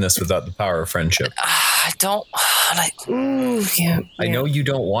can win this without the power of friendship. I don't. I know you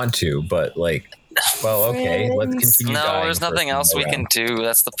don't want to, but okay, let's continue. No, there's nothing else we can do.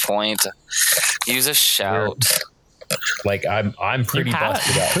 That's the point. Use a shout. I'm pretty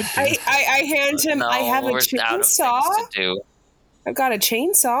busted up. I hand him. I have a chainsaw. I've got a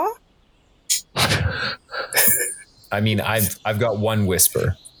chainsaw. I mean, I've got one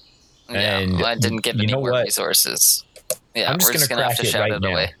whisper. And I didn't get any more resources. Yeah, I'm just we're gonna have to shout it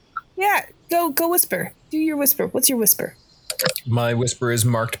away. Yeah, go whisper. Do your whisper. What's your whisper? My whisper is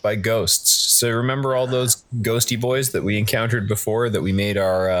marked by ghosts. So remember all those ghosty boys that we encountered before that we made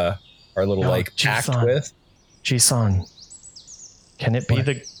our little pact with? Jisun, can it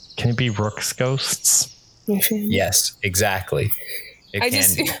be Rook's ghosts? Yes, exactly. I'm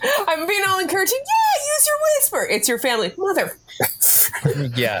being all encouraging. Yeah, use your whisper. It's your family, mother.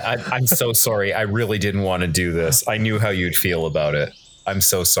 Yeah, I'm so sorry. I really didn't want to do this. I knew how you'd feel about it. I'm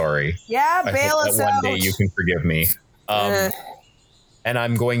so sorry. Yeah, bail us out. One day you can forgive me. And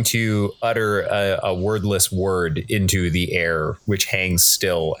I'm going to utter a wordless word into the air, which hangs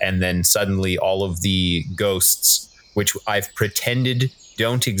still. And then suddenly all of the ghosts, which I've pretended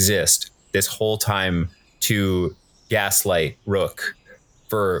don't exist this whole time to gaslight Rook,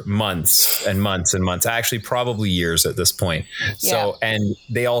 for months and months and months, actually probably years at this point. So, and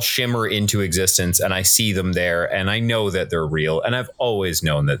they all shimmer into existence, and I see them there, and I know that they're real, and I've always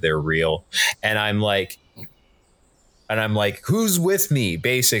known that they're real. And I'm like, who's with me,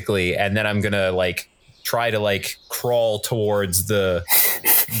 basically? And then I'm gonna like try to like crawl towards the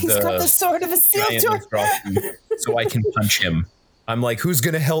He's got the sword of a seal so I can punch him. I'm like, who's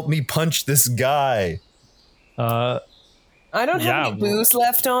gonna help me punch this guy? I don't have any booze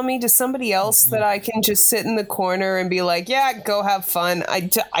left on me. Does somebody else that I can just sit in the corner and be like, yeah, go have fun? I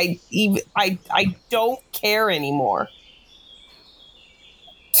don't care anymore.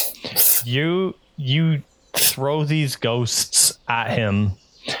 You throw these ghosts at him,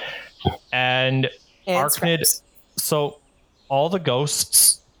 and Arknid. So all the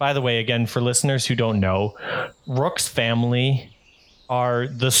ghosts, by the way, again, for listeners who don't know, Rook's family are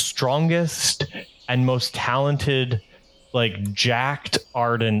the strongest and most talented, like, jacked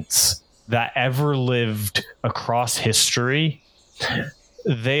ardents that ever lived across history.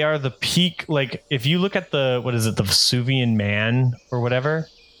 They are the peak. Like, if you look at the Vesuvian Man or whatever,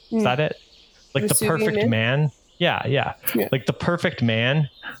 is that it? Like the perfect man. Yeah. Like the perfect man.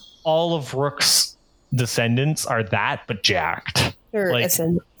 All of Rook's descendants are that, but jacked. Or like,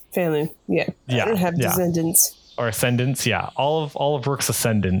 family. Yeah. I don't have descendants. Or ascendants, yeah. All of Rook's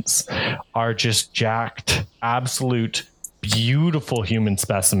ascendants are just jacked, absolute, beautiful human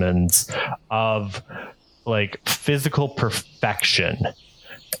specimens of like physical perfection.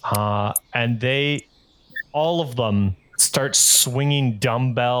 And all of them start swinging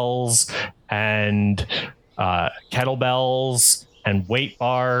dumbbells and kettlebells and weight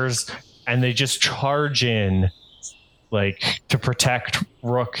bars, and they just charge in like to protect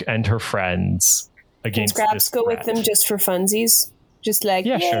Rook and her friends. Can Scraps go with them just for funsies? Just like,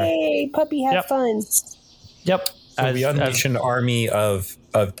 yay, sure. Puppy, have fun. Yep. So we unleash an army of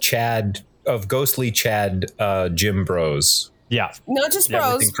ghostly Chad gym bros. Yeah. Not just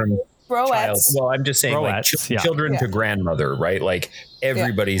bros. Broettes. Well, I'm just saying, broettes, like children to grandmother, right? Like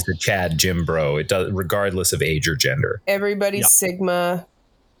everybody's a Chad gym bro. It does, regardless of age or gender. Everybody's Sigma.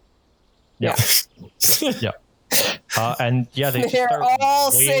 Yeah. Yeah. And they're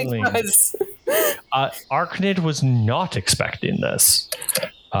all wailing. Sigmas. Arknid was not expecting this.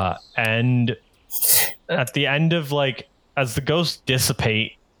 And at the end of as the ghosts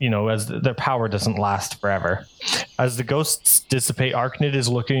dissipate, as their power doesn't last forever, as the ghosts dissipate, Arknid is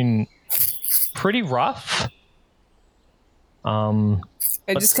looking pretty rough. I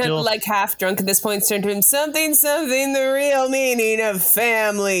just kind of half drunk at this point, turn to him, something, the real meaning of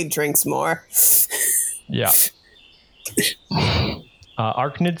family. Drinks more. Yeah.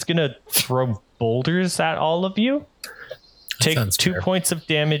 Arknid's gonna throw boulders at all of you. Take 2 points of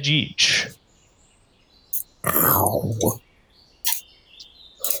damage each. Ow.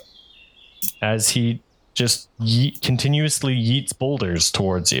 As he just continuously yeets boulders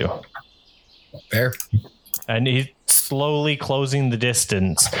towards you. Fair. And he's slowly closing the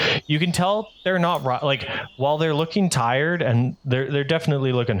distance. You can tell they're not while they're looking tired and they're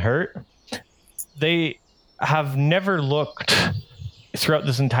definitely looking hurt. They have never looked throughout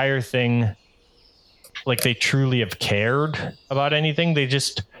this entire thing like they truly have cared about anything. They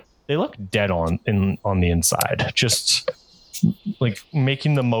look dead on the inside, just like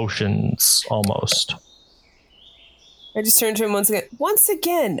making the motions almost. I just turned to him once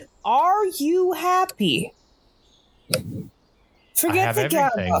again, are you happy? Forget the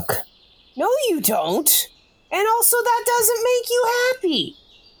book. No, you don't. And also that doesn't make you happy.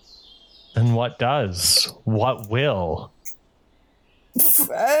 Then what does? What will?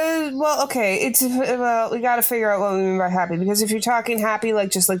 Well, okay. We got to figure out what we mean by happy, because if you're talking happy,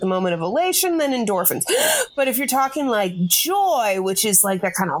 just the moment of elation, then endorphins. But if you're talking joy, which is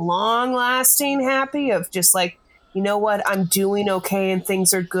that kind of long-lasting happy of just you know what, I'm doing okay and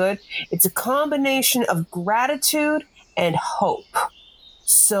things are good. It's a combination of gratitude and hope.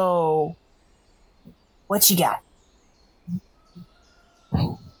 So, what you got?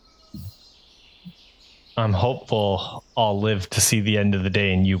 I'm hopeful I'll live to see the end of the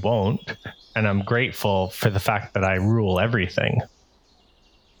day and you won't. And I'm grateful for the fact that I rule everything.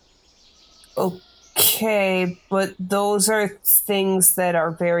 Okay, but those are things that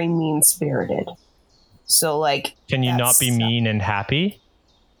are very mean-spirited. So, can you not be mean and happy?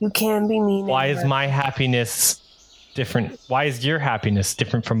 You can be mean. Why is my happiness different? Why is your happiness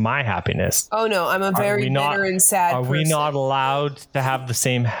different from my happiness? Oh no, I'm a very bitter and sad person. Are we not allowed to have the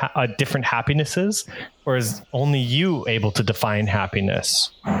same different happinesses, or is only you able to define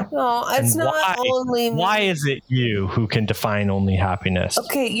happiness? No, it's not only me. Why is it you who can define only happiness?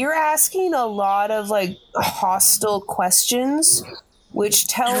 Okay, you're asking a lot of hostile questions which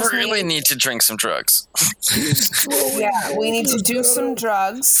tells You really me need to drink some drugs. yeah, we need to do some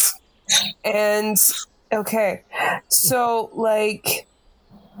drugs. And okay, so like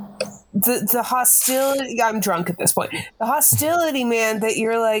the hostility, I'm drunk at this point. The hostility, man, that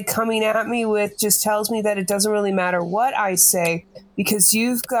you're like coming at me with just tells me that it doesn't really matter what I say, because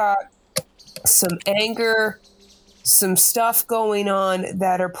you've got some anger, some stuff going on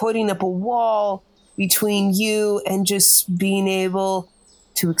that are putting up a wall between you and just being able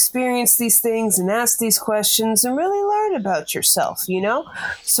to experience these things and ask these questions and really learn about yourself, you know?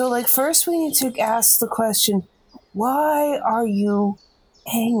 So, like, first we need to ask the question, why are you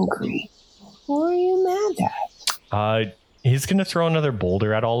angry? Who are you mad at? He's going to throw another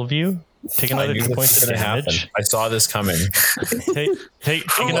boulder at all of you. Take another 2 points of damage. I saw this coming. Take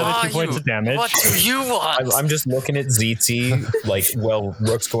another 2 points of damage. What do you want? I'm just looking at Ziti, like, well,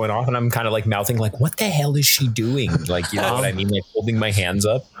 Rook's going off, and I'm kind of like mouthing, like, what the hell is she doing? Like, you know what I mean? Like, holding my hands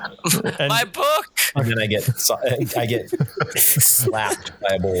up. And, My book! And then I get slapped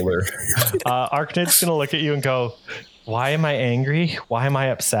by a boulder. Arknid's going to look at you and go, why am I angry? Why am I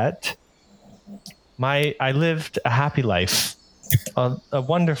upset? I lived a happy life. A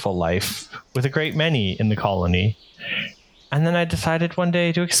wonderful life with a great many in the colony. And then I decided one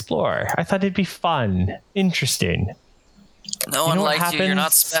day to explore. I thought it'd be fun, interesting. No one liked you. You're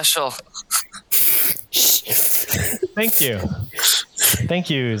not special. Thank you. Thank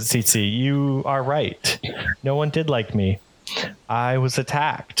you, Tsitsi. You are right. No one did like me. I was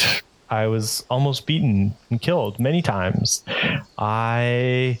attacked. I was almost beaten and killed many times.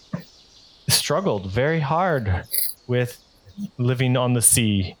 I struggled very hard with living on the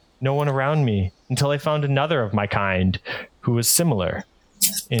sea, no one around me, until I found another of my kind who was similar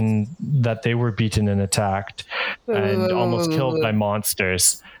in that they were beaten and attacked and almost killed by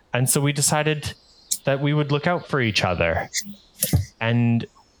monsters. And so we decided that we would look out for each other. And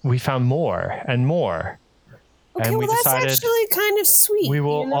we found more and more. Okay, and we well, decided that's actually kind of sweet. we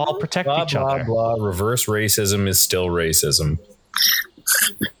will you know? all protect Blah, each blah, other. blah. Reverse racism is still racism.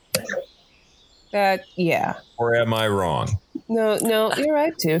 Yeah. Or am I wrong? No, you're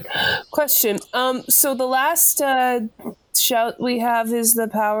right, dude. Question. So the last shout we have is the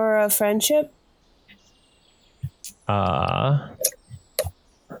power of friendship.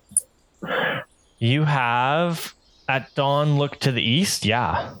 You have at dawn look to the east.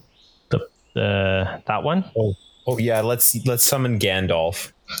 Yeah, the that one. Oh yeah. Let's summon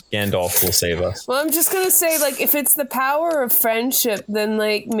Gandalf. Gandalf will save us. Well, I'm just gonna say, like, if it's the power of friendship, then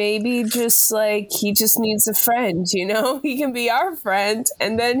like maybe just like he just needs a friend, you know? He can be our friend,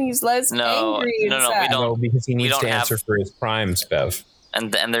 and then he's less angry and sad. We don't. No, because he needs to have- answer for his crimes, Bev.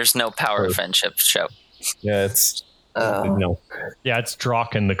 And there's no power of friendship show. Yeah, it's no. Yeah, it's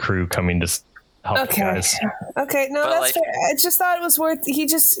Drock and the crew coming to help you guys. Okay, no, But, that's like- fair. I just thought it was worth. He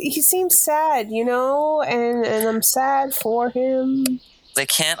seems sad, you know, and I'm sad for him. They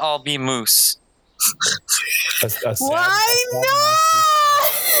can't all be moose. Why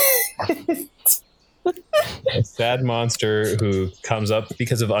not? A sad monster who comes up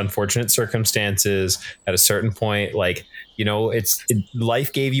because of unfortunate circumstances at a certain point. Like, you know,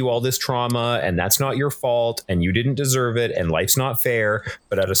 life gave you all this trauma, and that's not your fault, and you didn't deserve it, and life's not fair.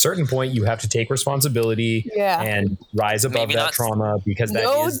 But at a certain point, you have to take responsibility and rise above Maybe that not- trauma, because that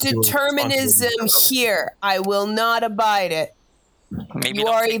No is your determinism responsibility. here. I will not abide it. Maybe You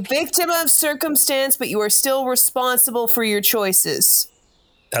don't are a take- victim of circumstance, but you are still responsible for your choices.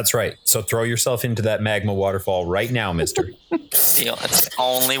 That's right. So throw yourself into that magma waterfall right now, mister. Deal. It's the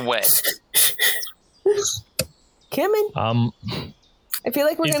only way. Kimmin, I feel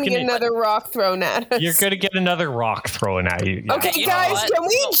like we're he's going to get gonna- another rock thrown at us. You're gonna get another rock thrown at you. Yeah. Okay, You know guys, what? can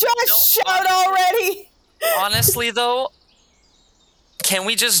we No, just shout already? Honestly, though, can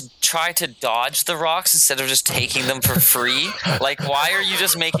we just try to dodge the rocks instead of just taking them for free? Like, why are you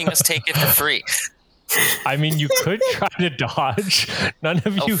just making us take it for free? I mean, you could try to dodge. None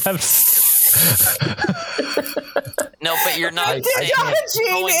of you have. No, but you're not The saying dodging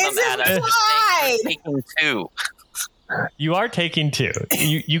throwing them is at us. You're implied. taking two. You are taking two.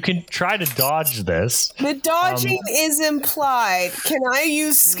 You can try to dodge this. The dodging is implied. Can I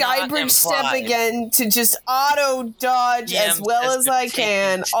use Not Skybridge Step implied. again to just auto dodge Yeah, as well that's as been I taken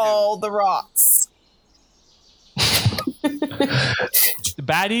can too. all the rocks? The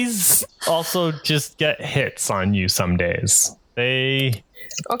baddies also just get hits on you some days. Okay,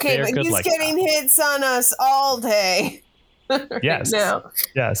 They're but good he's like getting hits on us all day. Yes. now.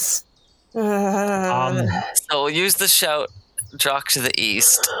 Yes. Uh, So we'll use the shout Drock to the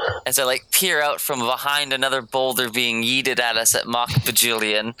east as I like peer out from behind another boulder being yeeted at us at Mach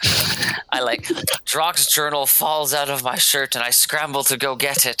Bajillion. I like Drock's journal falls out of my shirt and I scramble to go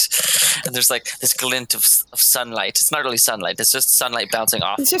get it. And there's like this glint of sunlight. It's not really sunlight. It's just sunlight bouncing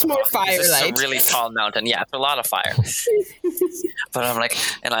off. It's just more firelight. It's a really tall mountain. Yeah, it's a lot of fire. But I'm like,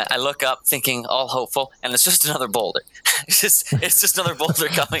 and I look up thinking all hopeful, and it's just another boulder. It's just another boulder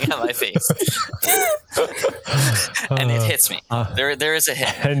coming at my face. And it hits me. There is a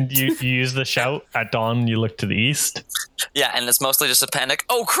hit. And you use the shout at dawn. You look to the east. Yeah, and it's mostly just a panic.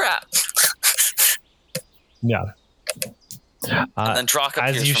 Oh crap! Yeah. And then Drock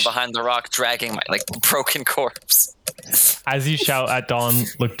appears from behind the rock, dragging my like broken corpse. As you shout at dawn,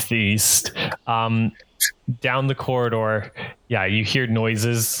 look to the east. Down the corridor, you hear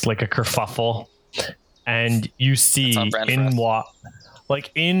noises like a kerfuffle, and you see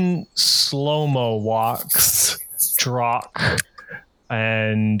in slow-mo walks Drock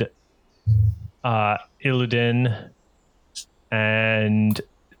and Illidan and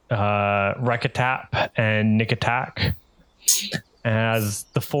Rekatap and Nikatak, as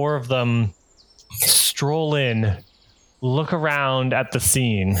the four of them stroll in. Look around at the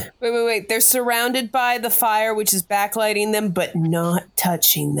scene. Wait. They're surrounded by the fire, which is backlighting them, but not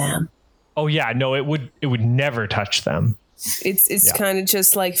touching them. Oh yeah, no, it would never touch them. It's kind of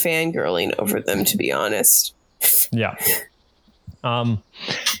just like fangirling over them, to be honest. Yeah.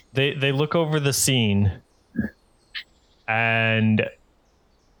 They look over the scene and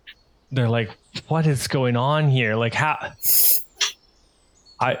they're like, "What is going on here? Like, how?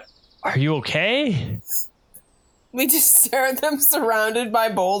 Are you okay?" We just stare at them surrounded by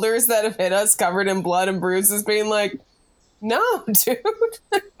boulders that have hit us, covered in blood and bruises, being like, no, dude.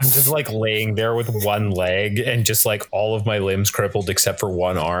 I'm just like laying there with one leg and just like all of my limbs crippled except for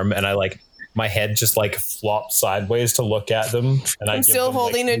one arm. And I like, my head just like flops sideways to look at them. And I'm still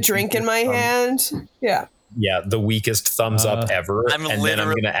holding a drink in my hand. Yeah. Yeah, the weakest thumbs up ever. And then I'm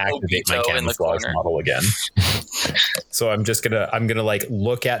going to activate my camouflage model again. So I'm gonna like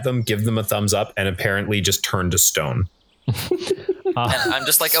look at them, give them a thumbs up, and apparently just turn to stone. And I'm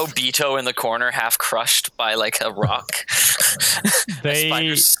just like Obito in the corner, half crushed by like a rock. The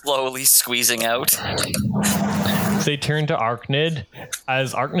spider's slowly squeezing out. They turn to Arknid.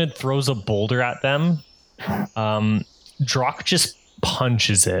 As Arknid throws a boulder at them, Drock just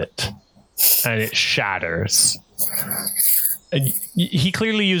punches it, and it shatters. He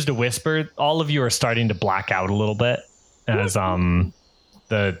clearly used a whisper. All of you are starting to black out a little bit as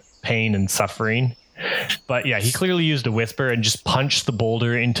the pain and suffering. But yeah, he clearly used a whisper and just punched the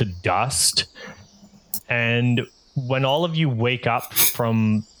boulder into dust. And when all of you wake up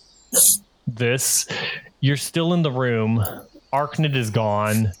from this, you're still in the room. Arknid is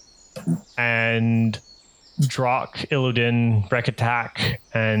gone. And Drock, Illidan, Rekatap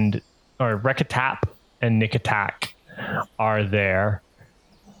and Nikatak are there,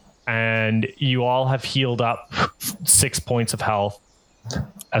 and you all have healed up 6 points of health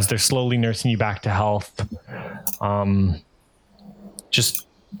as they're slowly nursing you back to health. Just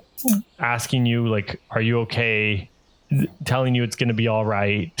asking you, like, are you okay? Telling you it's going to be all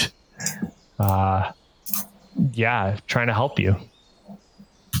right. Trying to help you.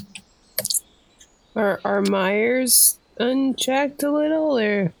 Are Myers unchecked a little,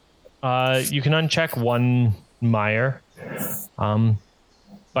 or? You can uncheck one Meyer.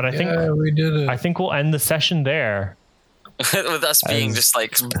 But I think we did it. I think we'll end the session there. With us being just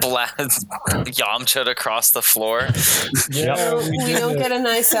like Yamcha'd across the floor. We don't get a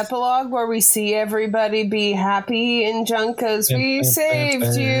nice epilogue where we see everybody be happy in junk because we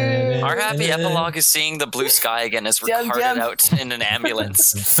saved you. Our happy epilogue is seeing the blue sky again as we're carted out in an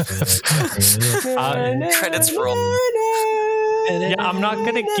ambulance. Credits roll. I'm not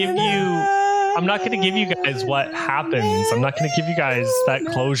gonna give you guys what happens. I'm not gonna give you guys that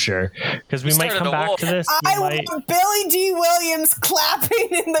closure because we might come back to this. I want Billy D. Williams clapping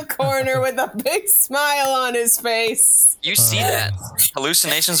in the corner with a big smile on his face. You see that?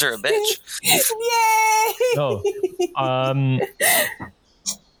 Hallucinations are a bitch. Yay!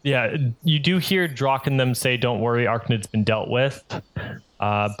 Yeah, you do hear Drock and them say, "Don't worry, Arknid's been dealt with."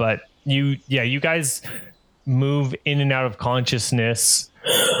 But you guys move in and out of consciousness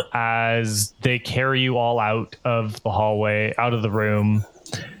as they carry you all out of the hallway, out of the room,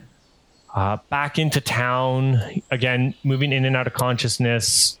 back into town. Again, moving in and out of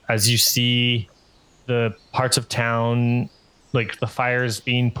consciousness as you see the parts of town, like the fires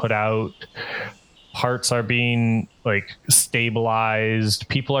being put out, parts are being like stabilized,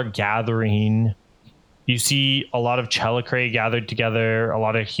 people are gathering. You see a lot of Chelicrae gathered together, a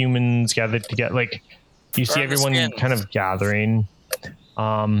lot of humans gathered together. Like You see everyone kind of gathering.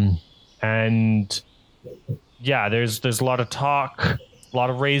 And yeah, there's a lot of talk, a lot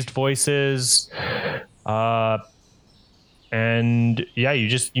of raised voices. And yeah,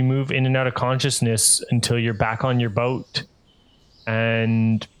 you move in and out of consciousness until you're back on your boat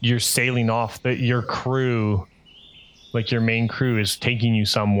and you're sailing off. Your crew, like your main crew, is taking you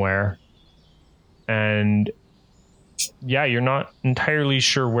somewhere. And yeah, you're not entirely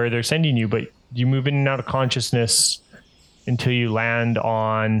sure where they're sending you, but you move in and out of consciousness until you land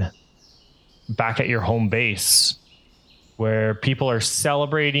back at your home base, where people are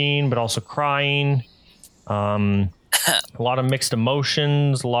celebrating but also crying. A lot of mixed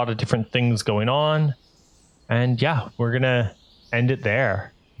emotions, a lot of different things going on. And yeah, we're going to end it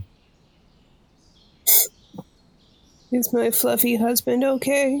there. Is my fluffy husband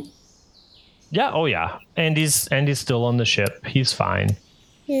okay? Yeah, oh yeah. Andy's still on the ship. He's fine.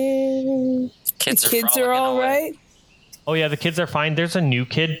 Yeah. Kids are all right? Oh yeah, the kids are fine. There's a new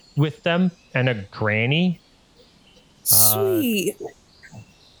kid with them and a granny. Sweet.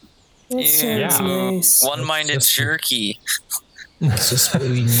 That sounds nice. One-minded jerky. That's just what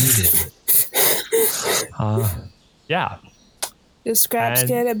we needed. Yeah. Does Scraps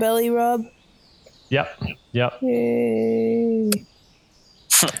get a belly rub? Yep. Yay.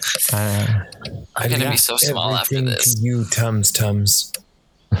 I'm going to be so small after this. To you, Tums.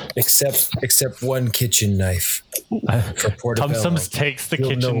 Except one kitchen knife. Tums takes the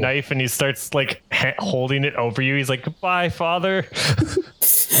kitchen knife and he starts like holding it over you. He's like, "Goodbye, father."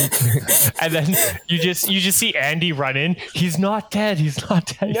 And then you just see Andy run in. He's not dead.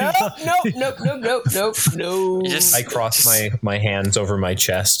 No. I cross my hands over my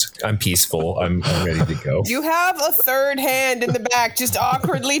chest. I'm peaceful. I'm ready to go. You have a third hand in the back, just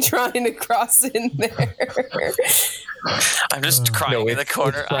awkwardly trying to cross in there. I'm just crying in the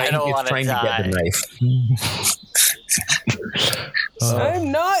corner. I don't want to die. To get the knife.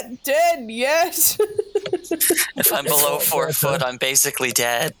 I'm not dead yet. If I'm below 4 foot, I'm basically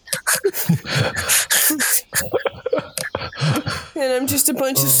dead. And I'm just a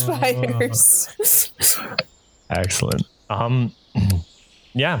bunch of spiders. Excellent.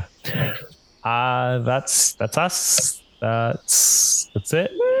 Yeah. That's us. That's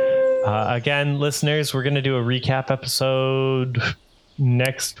it. Again, listeners, we're going to do a recap episode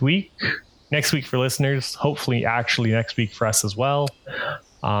next week. Next week for listeners, hopefully actually next week for us as well.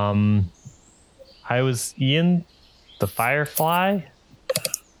 I was Ian, the Firefly.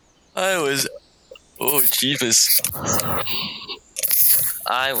 Oh, Jeebus.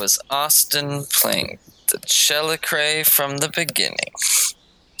 I was Austin, playing the Chelicrae from the beginning.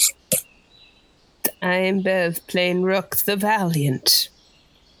 I am Bev, playing Rook the Valiant.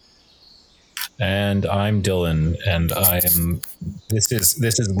 And I'm Dylan, and this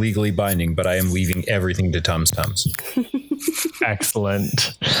is legally binding, but I am leaving everything to Tums.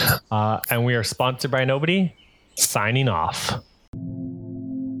 Excellent. And we are sponsored by nobody. Signing off.